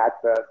hasn't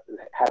impacted us. It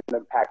hasn't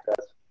impacted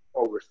us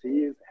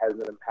overseas. It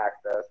hasn't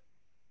impacted us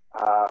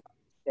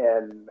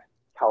in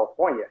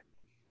California.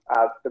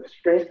 The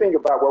strange thing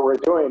about what we're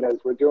doing is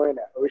we're doing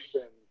an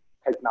ocean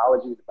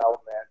technology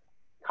development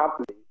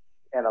company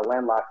in a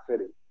landlocked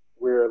city.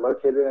 We're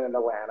located in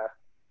Atlanta.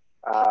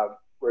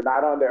 We're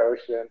not on the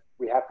ocean.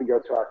 We have to go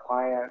to our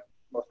clients.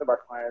 Most of our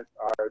clients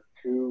are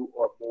 2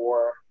 or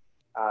more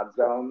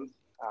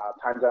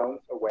time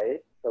zones away.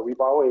 So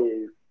we've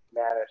always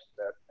managed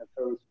this. And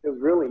so it was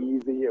really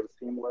easy. It was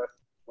seamless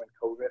when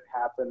COVID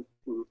happened.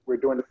 We're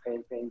doing the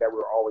same thing that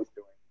we're always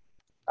doing.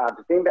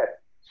 The thing that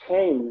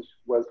changed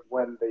was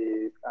when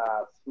the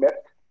Smith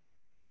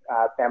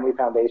Family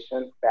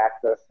Foundation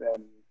backed us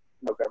in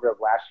November of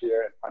last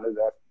year and funded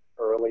us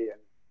early in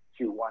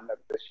Q1 of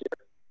this year.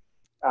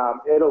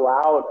 It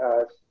allowed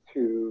us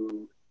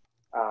to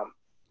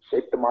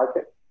shape the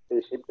market.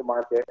 They shaped the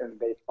market, and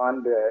they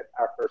funded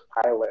our first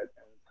pilot in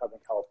Southern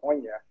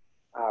California,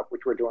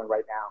 which we're doing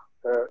right now.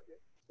 So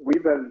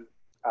we've been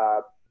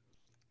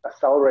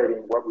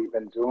accelerating what we've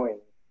been doing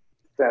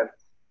since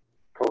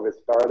COVID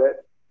started,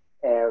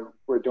 and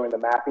we're doing the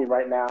mapping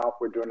right now.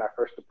 We're doing our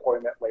first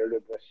deployment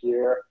later this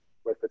year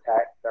with the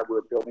tech that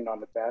we're building on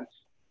the bench.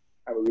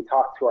 And we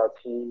talk to our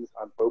teams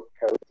on both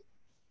coasts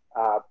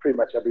pretty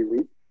much every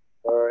week.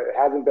 So it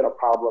hasn't been a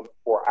problem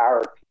for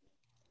our team.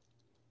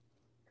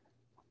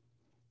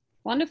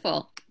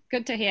 Wonderful.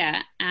 Good to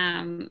hear.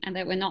 And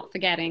that we're not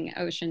forgetting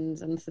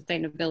oceans and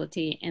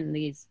sustainability in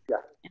this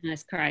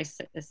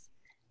crisis.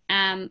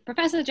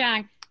 Professor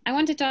Zhang, I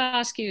wanted to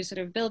ask you, sort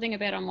of building a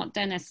bit on what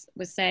Dennis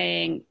was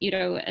saying,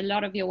 a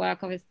lot of your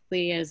work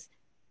obviously is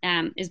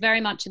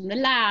very much in the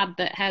lab,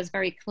 but has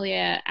very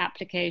clear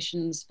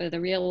applications for the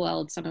real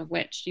world, some of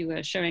which you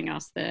were showing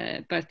us,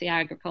 both the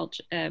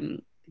agriculture,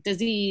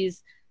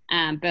 disease,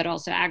 but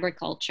also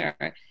agriculture.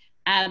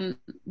 How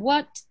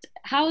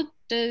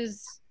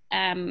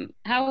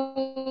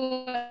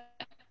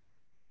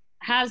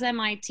has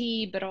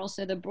MIT, but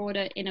also the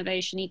broader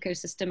innovation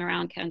ecosystem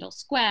around Kendall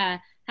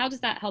Square, how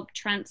does that help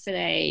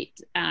translate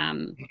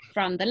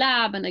from the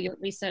lab and the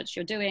research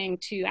you're doing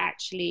to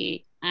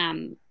actually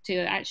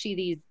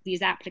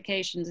these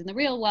applications in the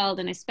real world,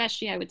 and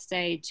especially, I would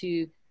say,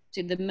 to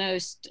the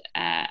most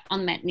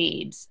unmet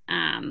needs?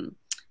 And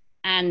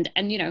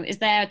is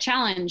there a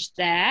challenge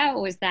there,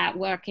 or is that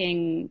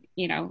working?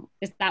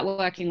 Is that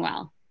working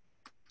well?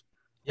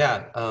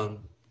 Yeah,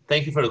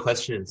 thank you for the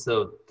question.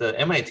 So the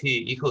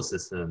MIT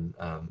ecosystem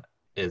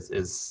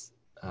is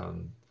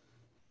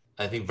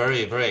I think,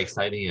 very, very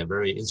exciting and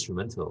very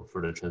instrumental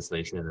for the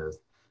translation of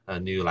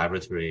new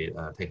laboratory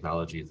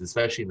technologies,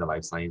 especially in the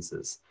life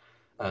sciences.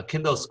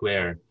 Kendall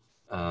Square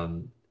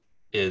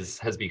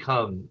has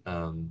become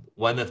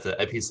one of the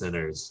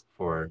epicenters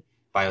for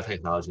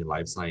biotechnology and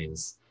life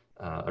science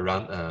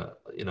around,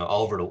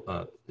 all over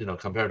the,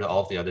 compared to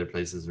all of the other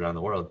places around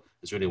the world.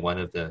 It's really one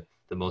of the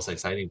most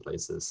exciting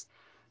places.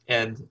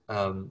 And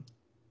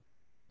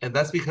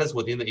that's because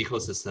within the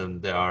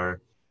ecosystem, there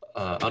are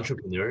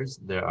entrepreneurs,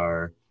 there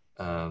are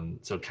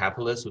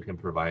capitalists who can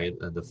provide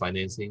the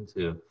financing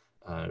to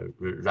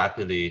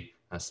rapidly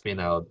spin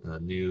out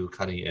new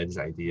cutting edge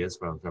ideas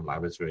from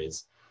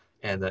laboratories.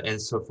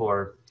 And so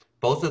for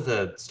both of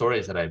the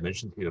stories that I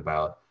mentioned to you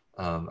about,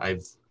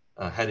 I've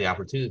had the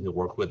opportunity to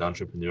work with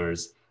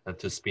entrepreneurs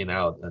to spin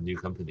out new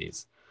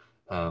companies.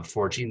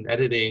 For gene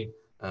editing,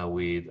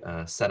 we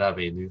set up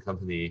a new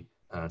company,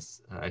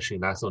 actually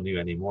not so new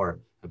anymore,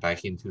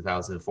 back in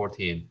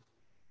 2014,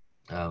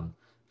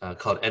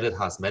 called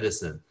Editas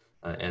Medicine.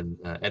 And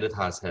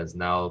Editas has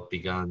now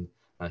begun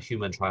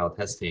human trial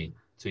testing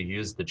to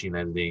use the gene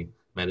editing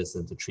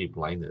medicine to treat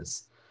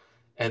blindness.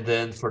 And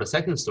then for the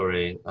second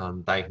story,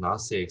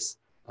 diagnostics,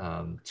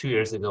 2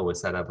 years ago, we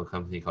set up a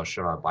company called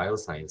Sherlock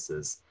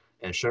Biosciences.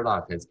 And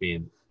Sherlock has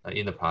been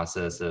in the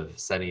process of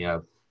setting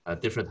up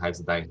different types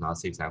of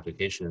diagnostics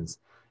applications.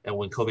 And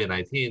when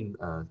COVID-19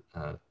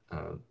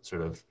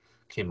 sort of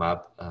came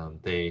up,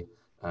 they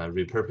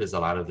repurposed a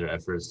lot of their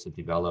efforts to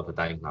develop a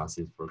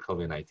diagnosis for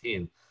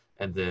COVID-19.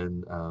 And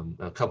then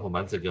a couple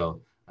months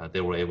ago,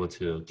 they were able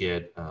to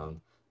get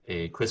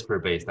a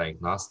CRISPR-based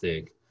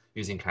diagnostic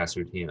using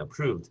Cas13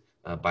 approved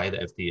by the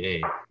FDA,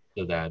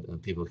 so that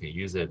people can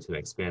use it to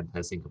expand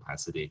testing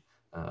capacity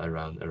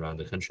around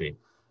the country.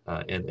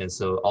 And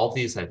so all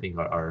these, I think,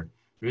 are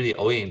really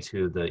owing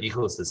to the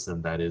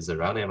ecosystem that is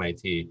around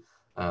MIT,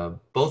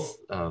 both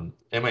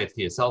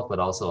MIT itself, but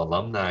also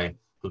alumni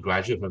who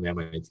graduate from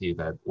MIT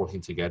that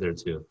working together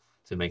to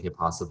make it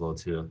possible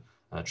to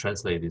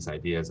translate these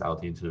ideas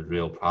out into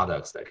real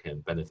products that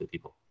can benefit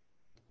people.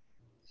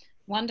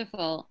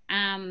 Wonderful.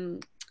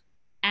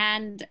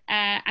 And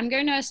I'm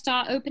going to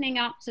start opening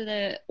up to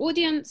the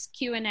audience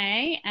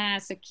Q&A.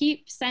 So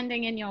keep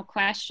sending in your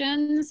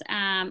questions.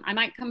 I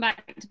might come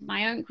back to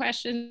my own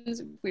questions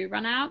if we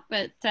run out,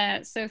 but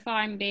so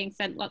far I'm being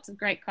sent lots of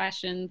great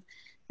questions.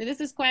 So this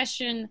is a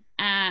question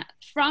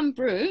from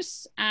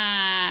Bruce.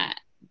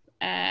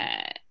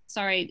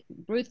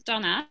 Bruce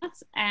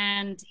Donat,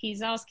 and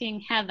he's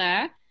asking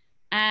Heather,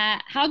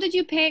 how did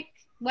you pick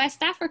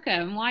West Africa,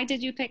 and why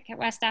did you pick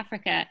West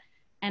Africa?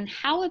 And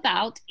how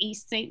about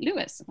East St.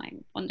 Louis? I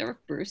wonder if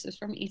Bruce is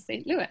from East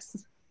St. Louis.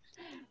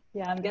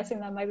 Yeah, I'm guessing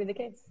that might be the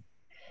case.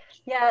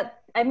 Yeah,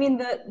 I mean,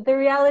 the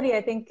reality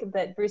I think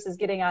that Bruce is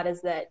getting at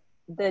is that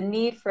the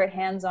need for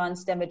hands-on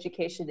STEM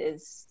education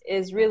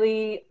is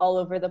really all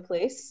over the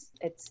place.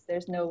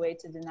 There's no way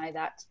to deny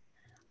that.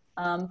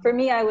 For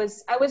me, I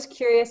was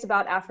curious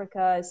about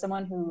Africa as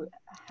someone who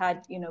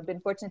had, been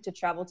fortunate to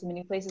travel to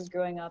many places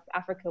growing up.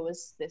 Africa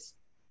was this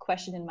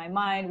question in my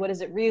mind. What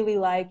is it really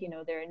like?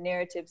 There are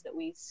narratives that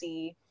we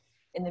see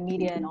in the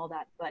media and all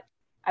that, but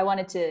I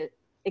wanted to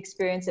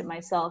experience it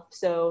myself.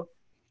 So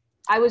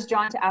I was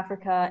drawn to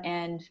Africa,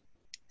 and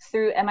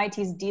through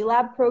MIT's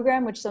D-Lab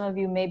program, which some of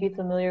you may be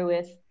familiar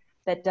with,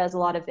 that does a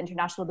lot of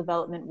international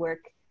development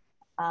work.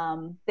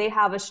 They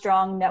have a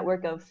strong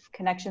network of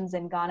connections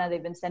in Ghana.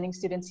 They've been sending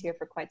students here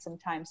for quite some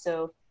time.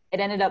 So it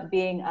ended up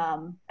being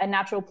a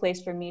natural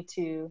place for me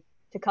to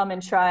come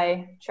and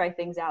try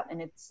things out,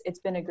 and it's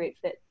been a great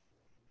fit.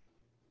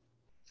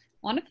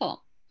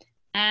 Wonderful.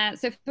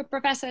 So for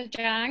Professor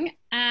Zhang,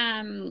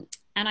 and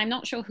I'm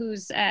not sure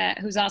who's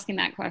asking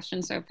that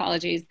question, so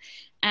apologies.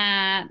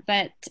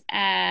 But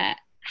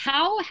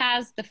how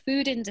has the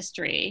food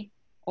industry,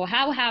 or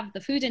how have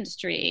the food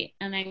industry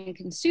and then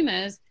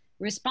consumers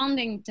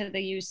responding to the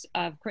use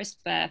of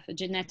CRISPR for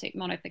genetic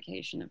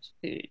modification of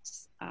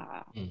foods?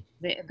 Is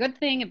it a good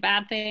thing, a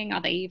bad thing?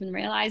 Are they even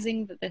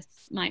realizing that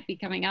this might be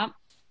coming up?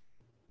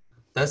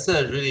 That's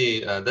a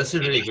really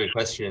great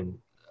question.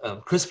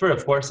 CRISPR,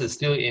 of course, is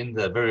still in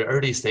the very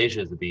early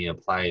stages of being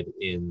applied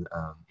in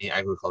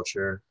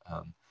agriculture,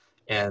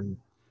 and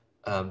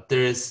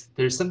there's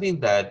something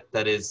that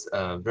is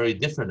very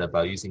different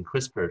about using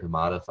CRISPR to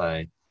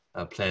modify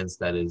plants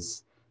that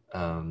is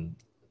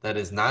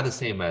not the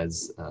same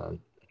as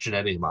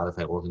genetically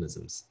modified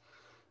organisms.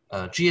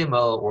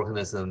 GMO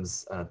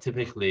organisms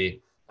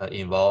typically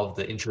involve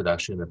the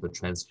introduction of a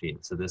transgene.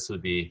 So this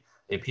would be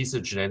a piece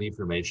of genetic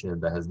information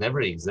that has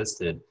never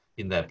existed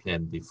in that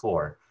plant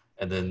before,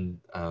 and then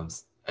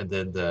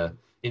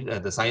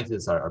the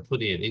scientists are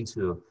putting it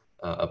into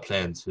a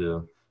plant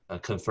to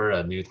confer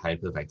a new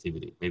type of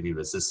activity, maybe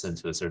resistant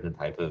to a certain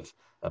type of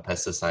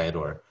pesticide,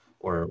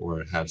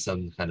 or have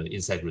some kind of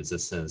insect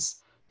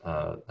resistance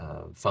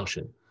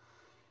function.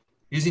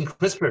 Using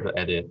CRISPR to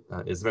edit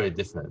is very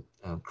different.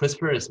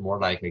 CRISPR is more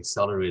like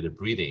accelerated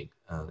breeding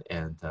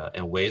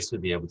and ways to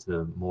be able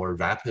to more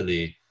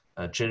rapidly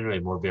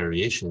generate more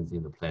variations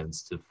in the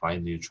plants to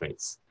find new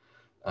traits.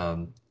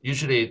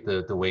 Usually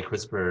the way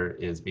CRISPR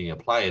is being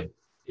applied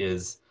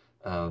is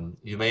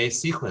you may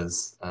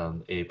sequence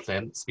a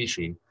plant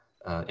species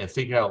and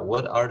figure out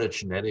what are the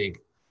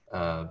genetic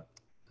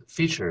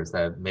features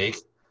that make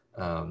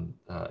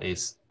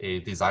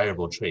a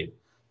desirable trait.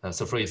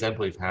 So for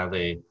example, if you have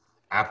a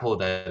apple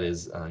that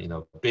is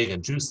big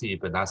and juicy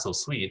but not so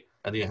sweet,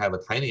 and then you have a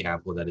tiny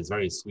apple that is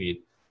very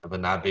sweet but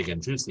not big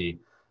and juicy,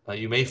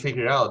 you may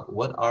figure out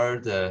what are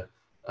the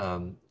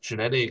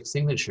genetic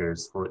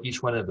signatures for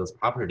each one of those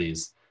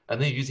properties. And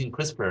then using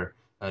CRISPR,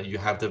 you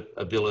have the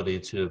ability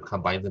to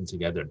combine them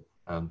together.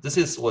 This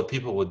is what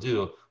people would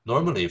do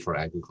normally for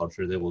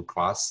agriculture. They will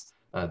cross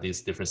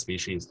these different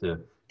species to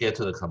get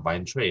to the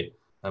combined trait.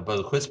 But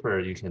with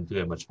CRISPR, you can do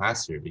it much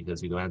faster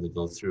because you don't have to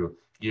go through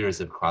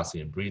years of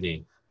crossing and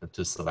breeding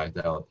to select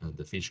out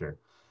the feature.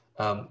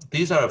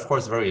 These are, of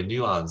course, very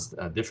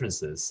nuanced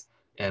differences,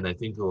 and I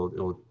think it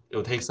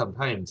will take some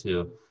time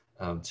to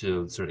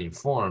sort of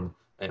inform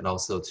and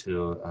also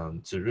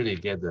to really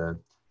get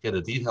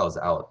the details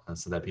out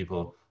so that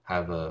people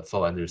have a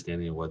full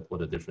understanding of what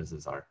the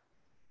differences are.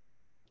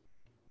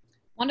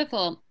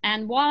 Wonderful.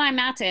 And while I'm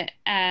at it,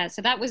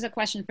 so that was a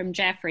question from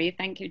Jeffrey.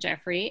 Thank you,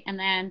 Jeffrey. And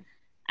then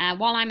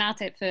while I'm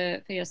at it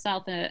for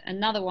yourself,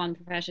 another one,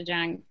 Professor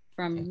Zhang,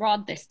 from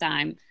Rod this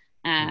time,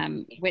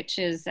 which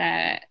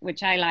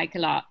I like a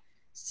lot.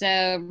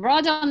 So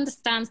Rod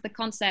understands the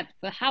concept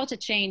for how to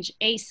change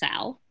a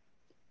cell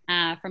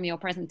from your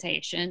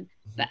presentation,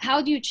 but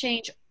how do you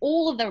change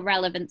all the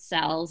relevant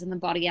cells in the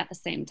body at the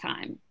same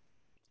time?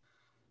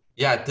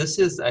 Yeah, this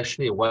is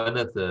actually one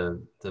of the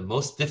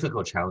most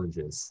difficult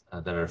challenges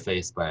that are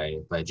faced by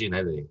gene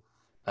editing.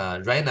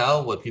 Right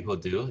now, what people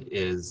do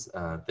is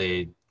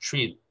they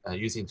treat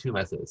using two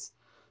methods.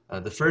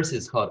 The first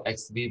is called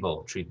ex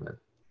vivo treatment.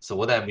 So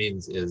what that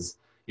means is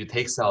you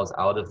take cells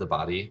out of the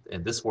body,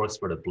 and this works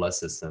for the blood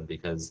system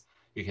because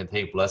you can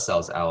take blood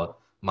cells out,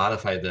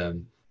 modify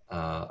them,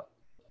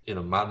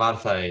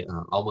 modify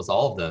almost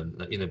all of them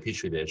in a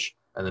petri dish,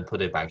 and then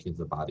put it back into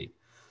the body.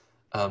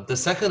 The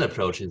second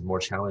approach is more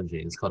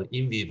challenging. It's called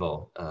in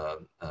vivo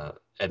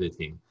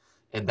editing,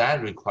 and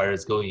that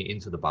requires going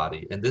into the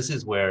body. And this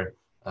is where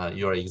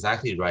you're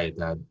exactly right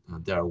that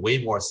there are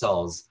way more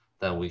cells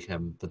than we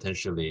can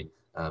potentially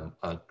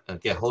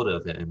get hold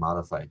of and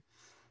modify.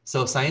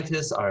 So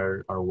scientists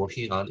are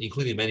working on,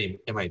 including many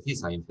MIT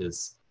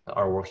scientists,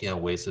 are working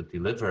on ways to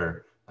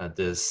deliver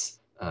this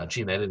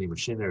gene editing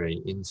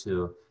machinery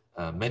into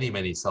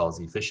many cells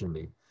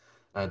efficiently.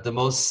 The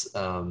most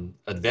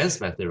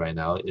advanced method right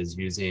now is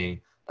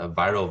using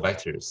viral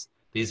vectors.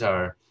 These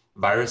are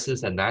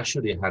viruses that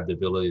naturally have the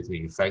ability to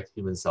infect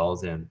human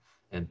cells and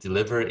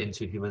deliver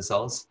into human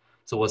cells.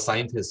 So what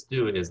scientists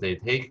do is they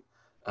take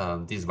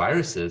these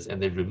viruses and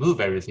they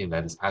remove everything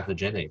that is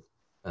pathogenic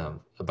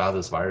about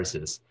those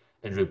viruses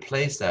and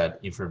replace that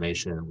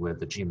information with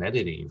the gene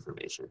editing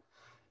information.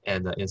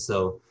 And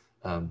so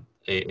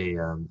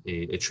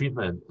a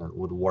treatment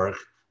would work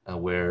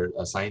where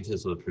a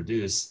scientist would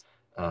produce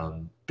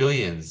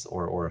billions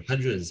or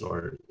hundreds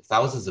or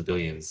thousands of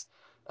billions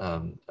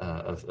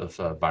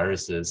of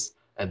viruses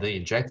and then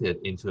inject it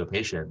into a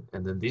patient.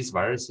 And then these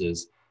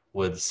viruses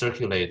would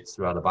circulate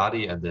throughout the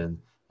body and then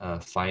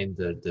find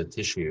the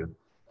tissue,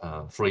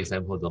 for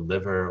example, the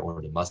liver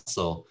or the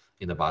muscle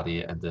in the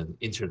body, and then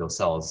enter those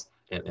cells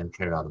and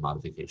carry out the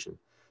modification.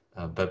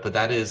 But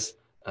that is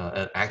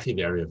an active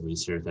area of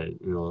research that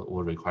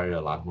will require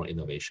a lot more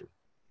innovation.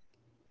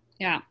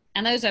 Yeah,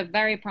 and those are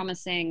very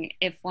promising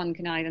if one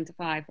can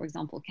identify, for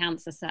example,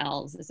 cancer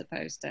cells as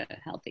opposed to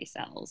healthy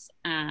cells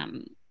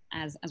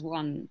as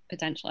one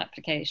potential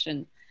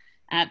application.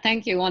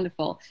 Thank you,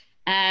 wonderful.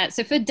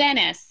 So for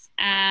Dennis,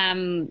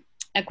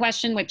 a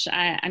question which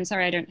I'm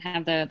sorry I don't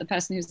have the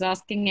person who's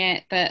asking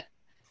it, but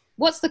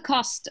what's the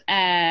cost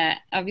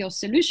of your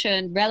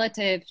solution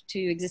relative to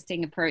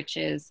existing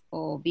approaches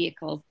or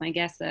vehicles? And I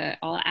guess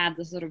I'll add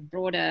the sort of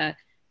broader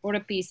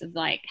piece of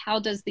like, how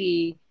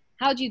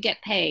do you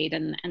get paid,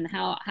 and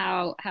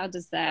how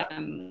does that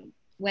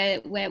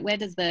where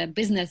does the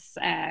business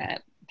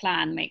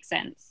plan make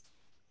sense?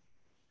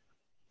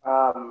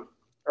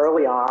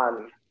 Early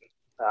on,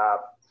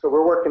 so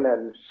we're working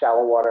in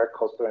shallow water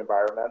coastal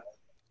environments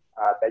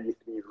that used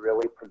to be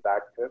really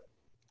productive.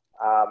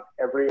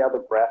 Every other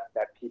breath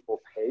that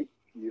people take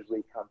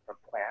usually comes from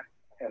plants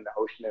in the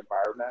ocean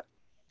environment.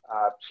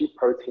 Cheap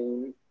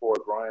protein for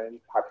growing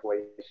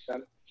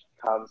population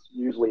comes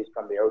usually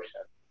from the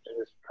ocean.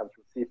 It comes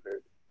from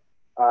seafood.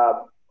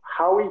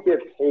 How we get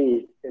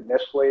paid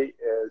initially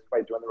is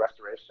by doing the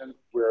restoration.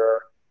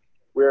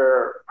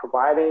 We're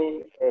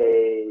providing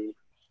a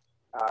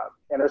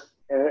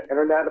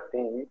Internet of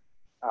Things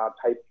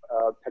type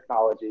of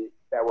technology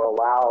that will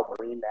allow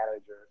marine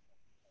managers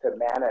to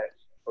manage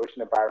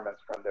ocean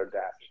environments from their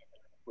desk.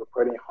 We're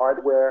putting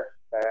hardware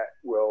that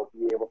will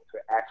be able to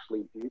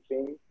actually do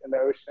things in the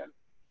ocean.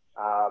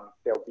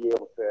 They'll be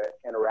able to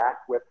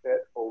interact with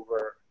it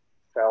over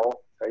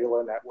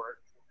cellular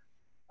networks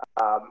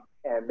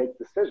and make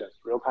decisions,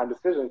 real-time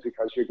decisions,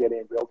 because you're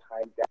getting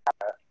real-time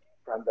data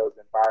from those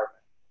environments.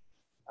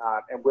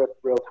 And with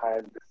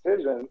real-time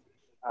decisions,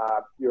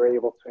 you're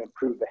able to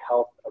improve the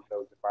health of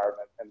those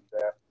environments and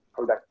the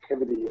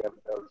productivity of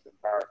those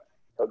environments.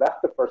 So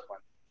that's the first one.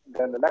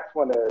 Then the next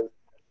one is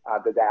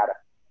the data.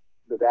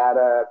 The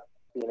data,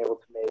 being able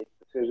to make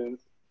decisions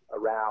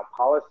around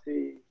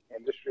policy,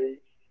 industry,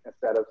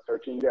 instead of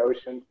searching the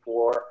ocean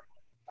for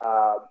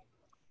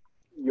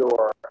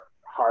your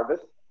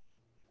harvest.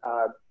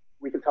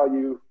 We can tell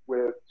you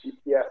with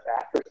GPS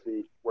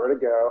accuracy where to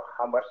go,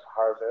 how much to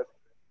harvest,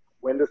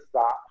 when to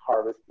stop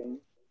harvesting,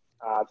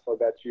 so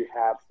that you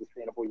have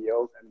sustainable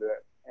yields and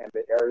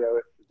the area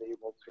is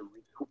able to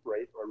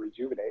recuperate or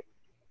rejuvenate.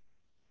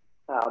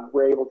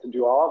 We're able to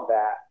do all of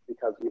that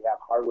because we have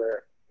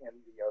hardware in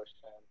the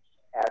ocean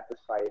at the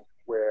site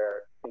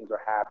where things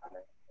are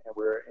happening, and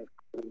we're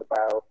including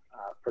the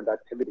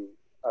productivity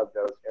of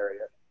those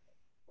areas.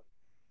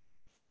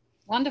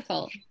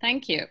 Wonderful,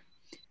 thank you.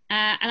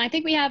 And I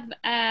think we have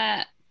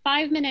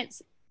 5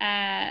 minutes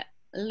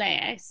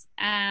left,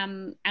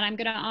 and I'm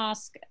going to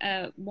ask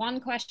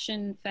one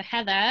question for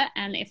Heather,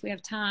 and if we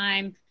have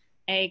time,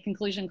 a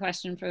conclusion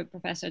question for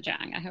Professor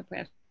Zhang. I hope we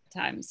have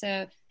time.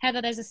 So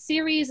Heather, there's a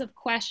series of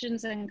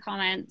questions and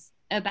comments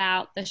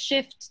about the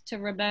shift to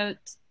remote.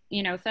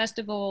 You know, first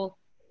of all,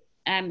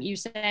 you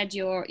said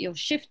you're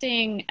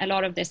shifting a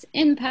lot of this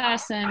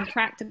in-person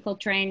practical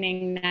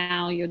training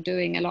now. You're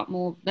doing a lot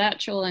more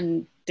virtual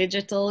and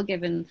digital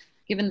given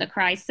the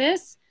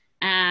crisis.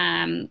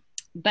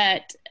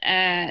 But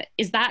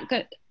is that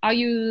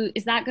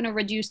going to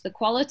reduce the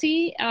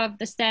quality of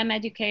the STEM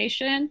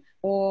education,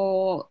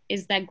 or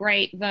is there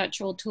great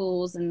virtual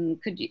tools? And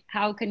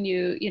how can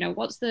you know,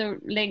 what's the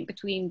link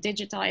between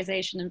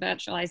digitalization and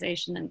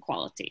virtualization and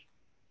quality?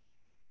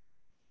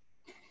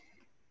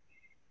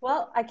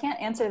 Well, I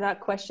can't answer that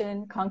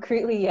question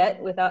concretely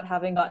yet without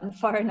having gotten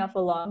far enough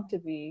along to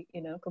be,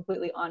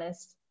 completely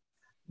honest.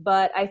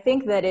 But I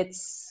think that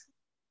it's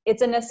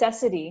a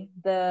necessity.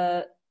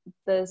 The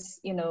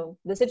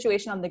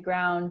situation on the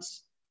ground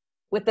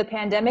with the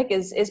pandemic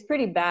is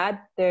pretty bad.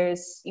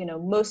 There's,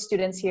 most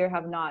students here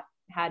have not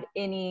had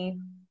any,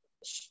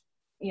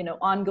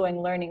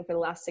 ongoing learning for the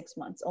last 6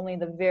 months. Only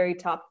the very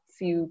top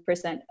few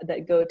percent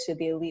that go to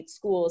the elite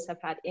schools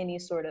have had any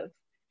sort of,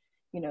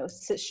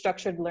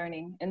 structured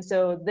learning. And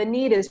so the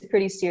need is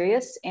pretty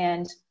serious.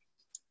 And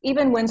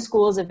even when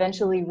schools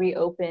eventually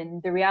reopen,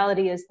 the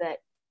reality is that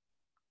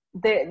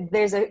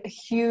there's a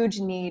huge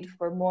need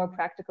for more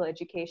practical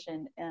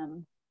education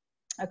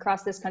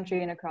across this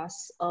country and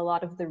across a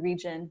lot of the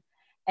region.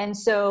 And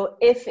so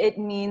if it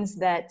means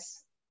that,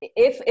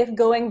 if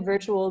going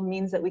virtual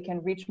means that we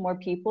can reach more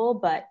people,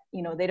 but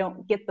they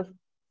don't get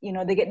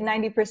they get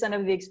 90%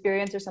 of the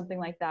experience or something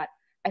like that,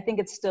 I think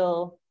it's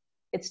still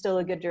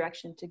a good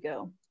direction to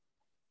go.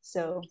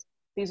 So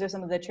these are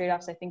some of the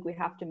trade-offs I think we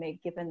have to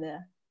make given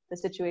the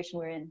situation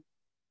we're in.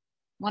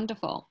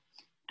 Wonderful.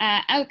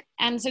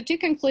 And so to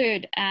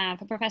conclude,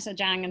 for Professor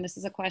Zhang, and this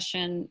is a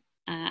question,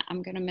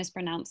 I'm going to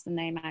mispronounce the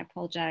name, I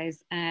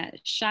apologize.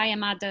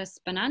 Shyamada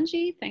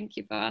Spananji, thank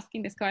you for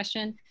asking this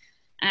question.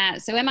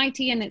 So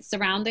MIT and its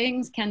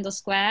surroundings, Kendall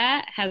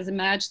Square, has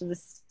emerged as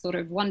this sort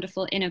of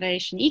wonderful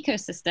innovation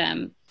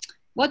ecosystem.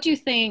 What do you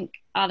think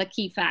are the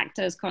key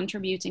factors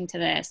contributing to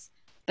this?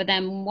 But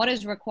then what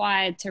is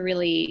required to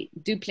really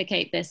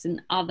duplicate this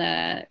in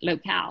other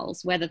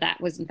locales, whether that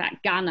was in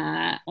fact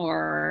Ghana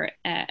or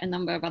a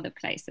number of other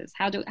places?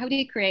 How do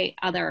you create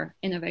other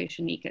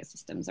innovation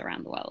ecosystems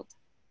around the world?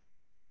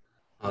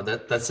 Oh,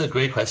 that's a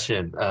great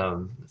question.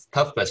 It's a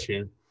tough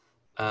question.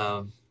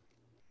 I'll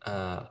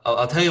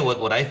tell you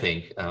what I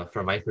think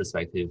from my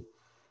perspective.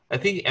 I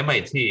think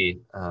MIT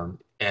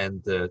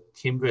and the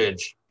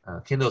Cambridge,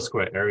 Kendall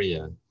Square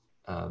area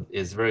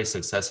is very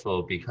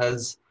successful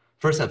because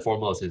first and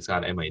foremost, it's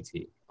got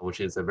MIT, which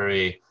is a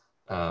very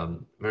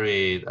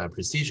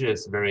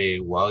prestigious,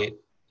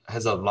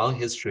 has a long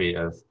history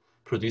of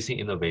producing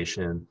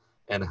innovation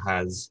and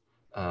has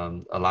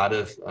a lot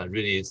of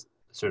really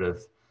sort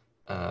of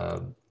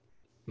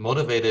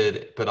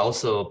motivated, but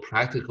also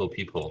practical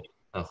people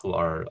who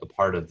are a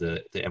part of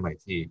the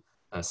MIT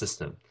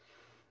system.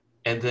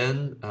 And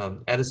then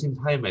at the same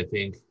time, I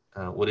think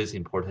what is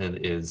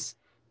important is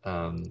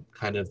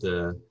kind of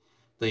the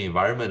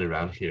environment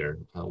around here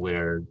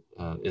where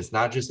it's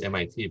not just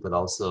MIT, but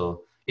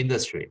also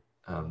industry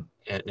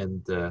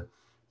and the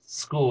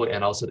school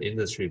and also the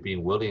industry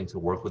being willing to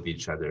work with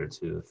each other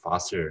to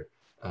foster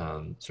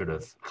sort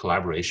of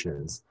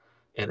collaborations.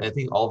 And I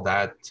think all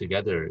that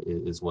together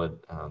is what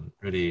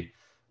really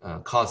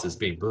caused this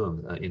big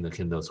boom in the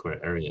Kendall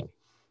Square area.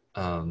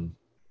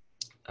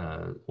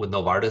 With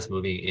Novartis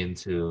moving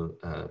into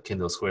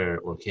Kendall Square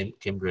or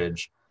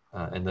Cambridge,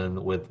 and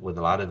then with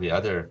a lot of the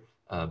other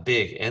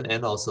big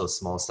and also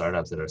small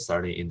startups that are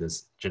starting in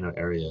this general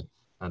area,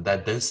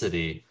 that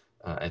density,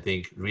 I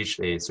think, reached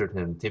a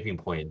certain tipping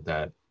point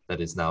that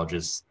is now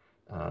just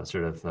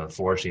sort of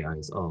flourishing on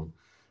its own.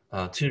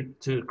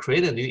 To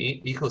create a new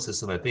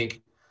ecosystem, I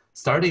think,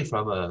 starting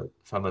from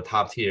a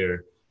top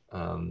tier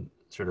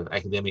sort of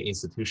academic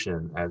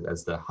institution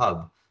as the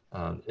hub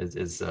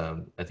is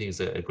I think is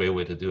a great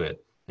way to do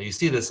it. You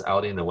see this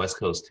out in the West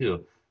Coast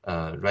too.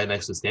 Right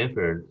next to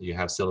Stanford, you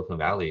have Silicon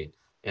Valley,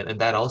 and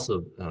that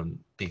also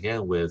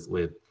began with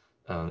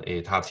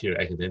a top-tier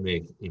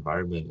academic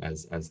environment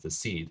as the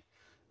seed.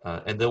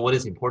 And then what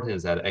is important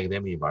is that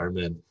academic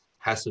environment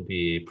has to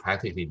be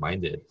practically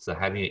minded. So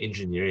having an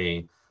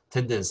engineering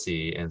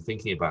tendency and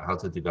thinking about how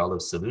to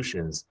develop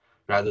solutions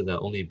rather than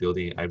only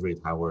building ivory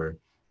tower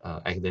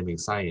academic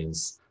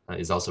science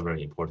is also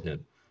very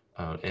important.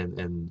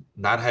 And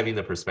not having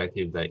the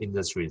perspective that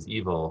industry is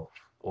evil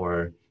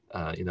or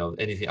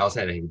anything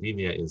outside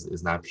academia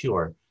is not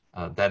pure,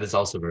 that is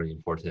also very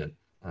important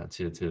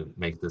to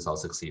make this all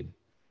succeed.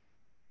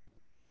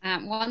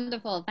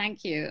 Wonderful,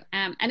 thank you.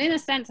 And in a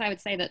sense, I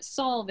would say that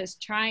Solve is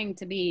trying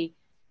to be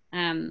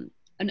an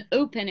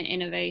open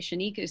innovation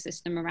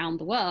ecosystem around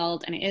the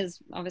world, and it is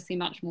obviously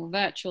much more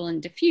virtual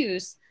and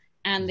diffuse.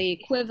 And the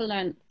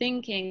equivalent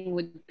thinking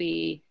would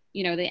be,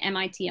 the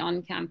MIT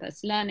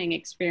on-campus learning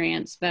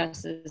experience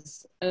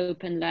versus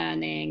open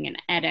learning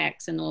and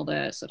edX and all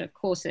the sort of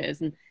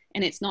courses. And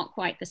it's not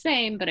quite the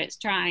same, but it's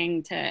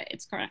trying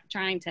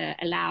to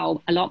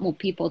allow a lot more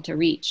people to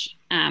reach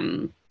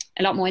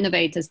a lot more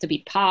innovators to be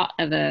part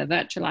of a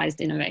virtualized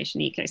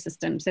innovation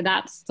ecosystem. So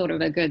that's sort of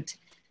a good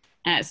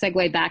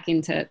segue back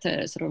into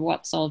sort of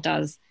what Solve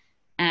does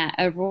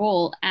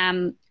overall.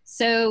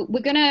 So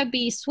we're going to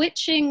be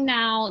switching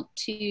now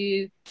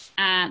to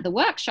the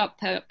workshop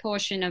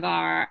portion of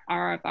our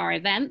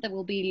event that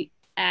will be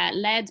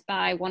led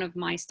by one of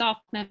my staff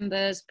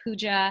members,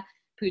 Pooja.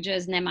 Pooja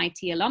is an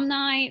MIT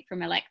alumni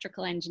from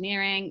electrical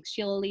engineering.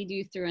 She'll lead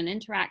you through an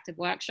interactive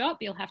workshop.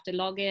 You'll have to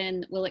log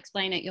in. We'll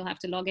explain it. You'll have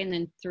to log in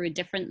and through a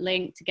different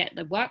link to get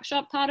the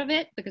workshop part of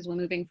it, because we're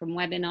moving from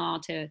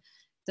webinar to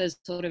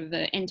sort of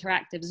the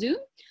interactive Zoom.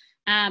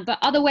 But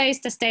other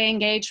ways to stay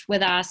engaged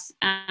with us.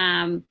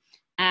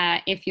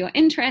 If you're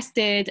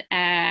interested,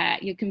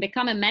 you can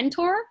become a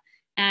mentor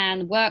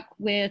and work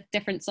with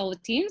different Solver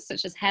teams,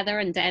 such as Heather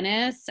and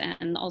Dennis,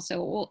 and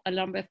also a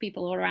number of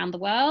people all around the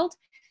world.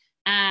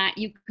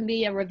 You can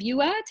be a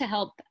reviewer to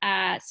help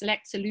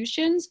select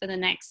solutions for the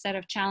next set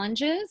of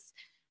challenges.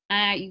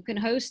 You can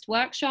host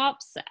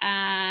workshops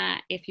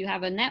if you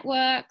have a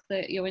network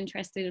that you're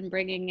interested in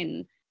bringing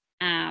in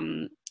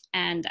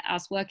and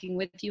us working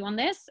with you on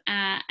this.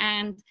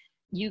 And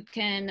you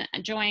can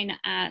join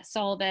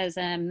Solve as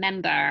a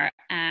member,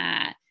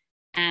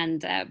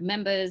 and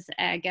members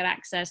get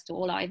access to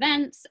all our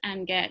events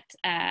and get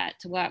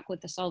to work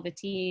with the Solver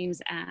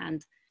teams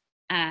and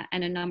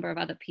a number of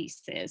other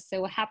pieces.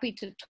 So we're happy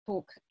to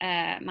talk,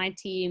 my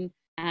team,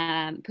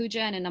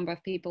 Pooja and a number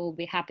of people will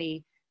be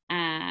happy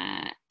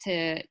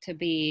to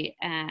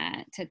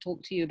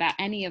talk to you about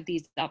any of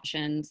these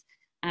options.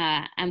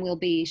 And we'll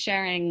be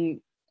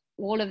sharing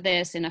all of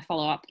this in a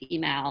follow-up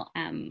email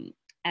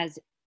as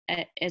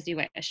you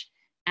wish.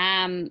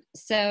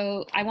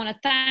 So I want to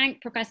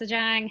thank Professor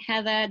Zhang,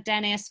 Heather,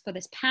 Dennis for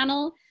this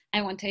panel.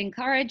 I want to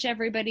encourage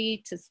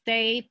everybody to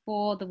stay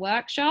for the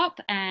workshop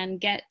and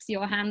get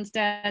your hands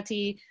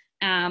dirty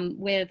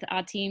with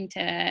our team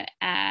to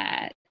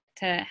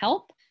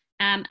help.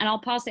 And I'll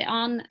pass it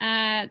on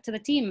to the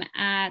team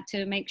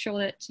to make sure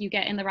that you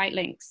get in the right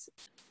links.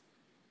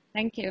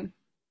 Thank you.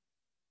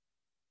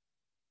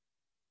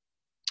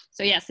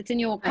 So yes, it's in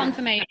your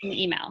confirmation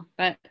email.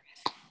 But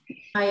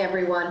hi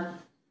everyone.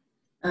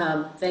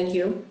 Thank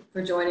you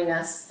for joining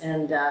us.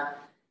 And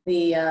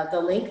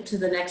the link to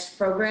the next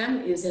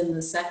program is in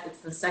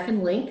it's the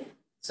second link.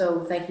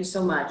 So thank you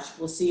so much.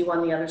 We'll see you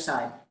on the other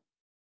side.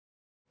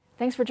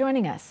 Thanks for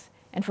joining us.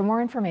 And for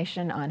more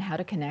information on how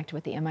to connect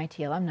with the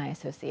MIT Alumni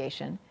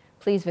Association,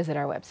 please visit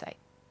our website.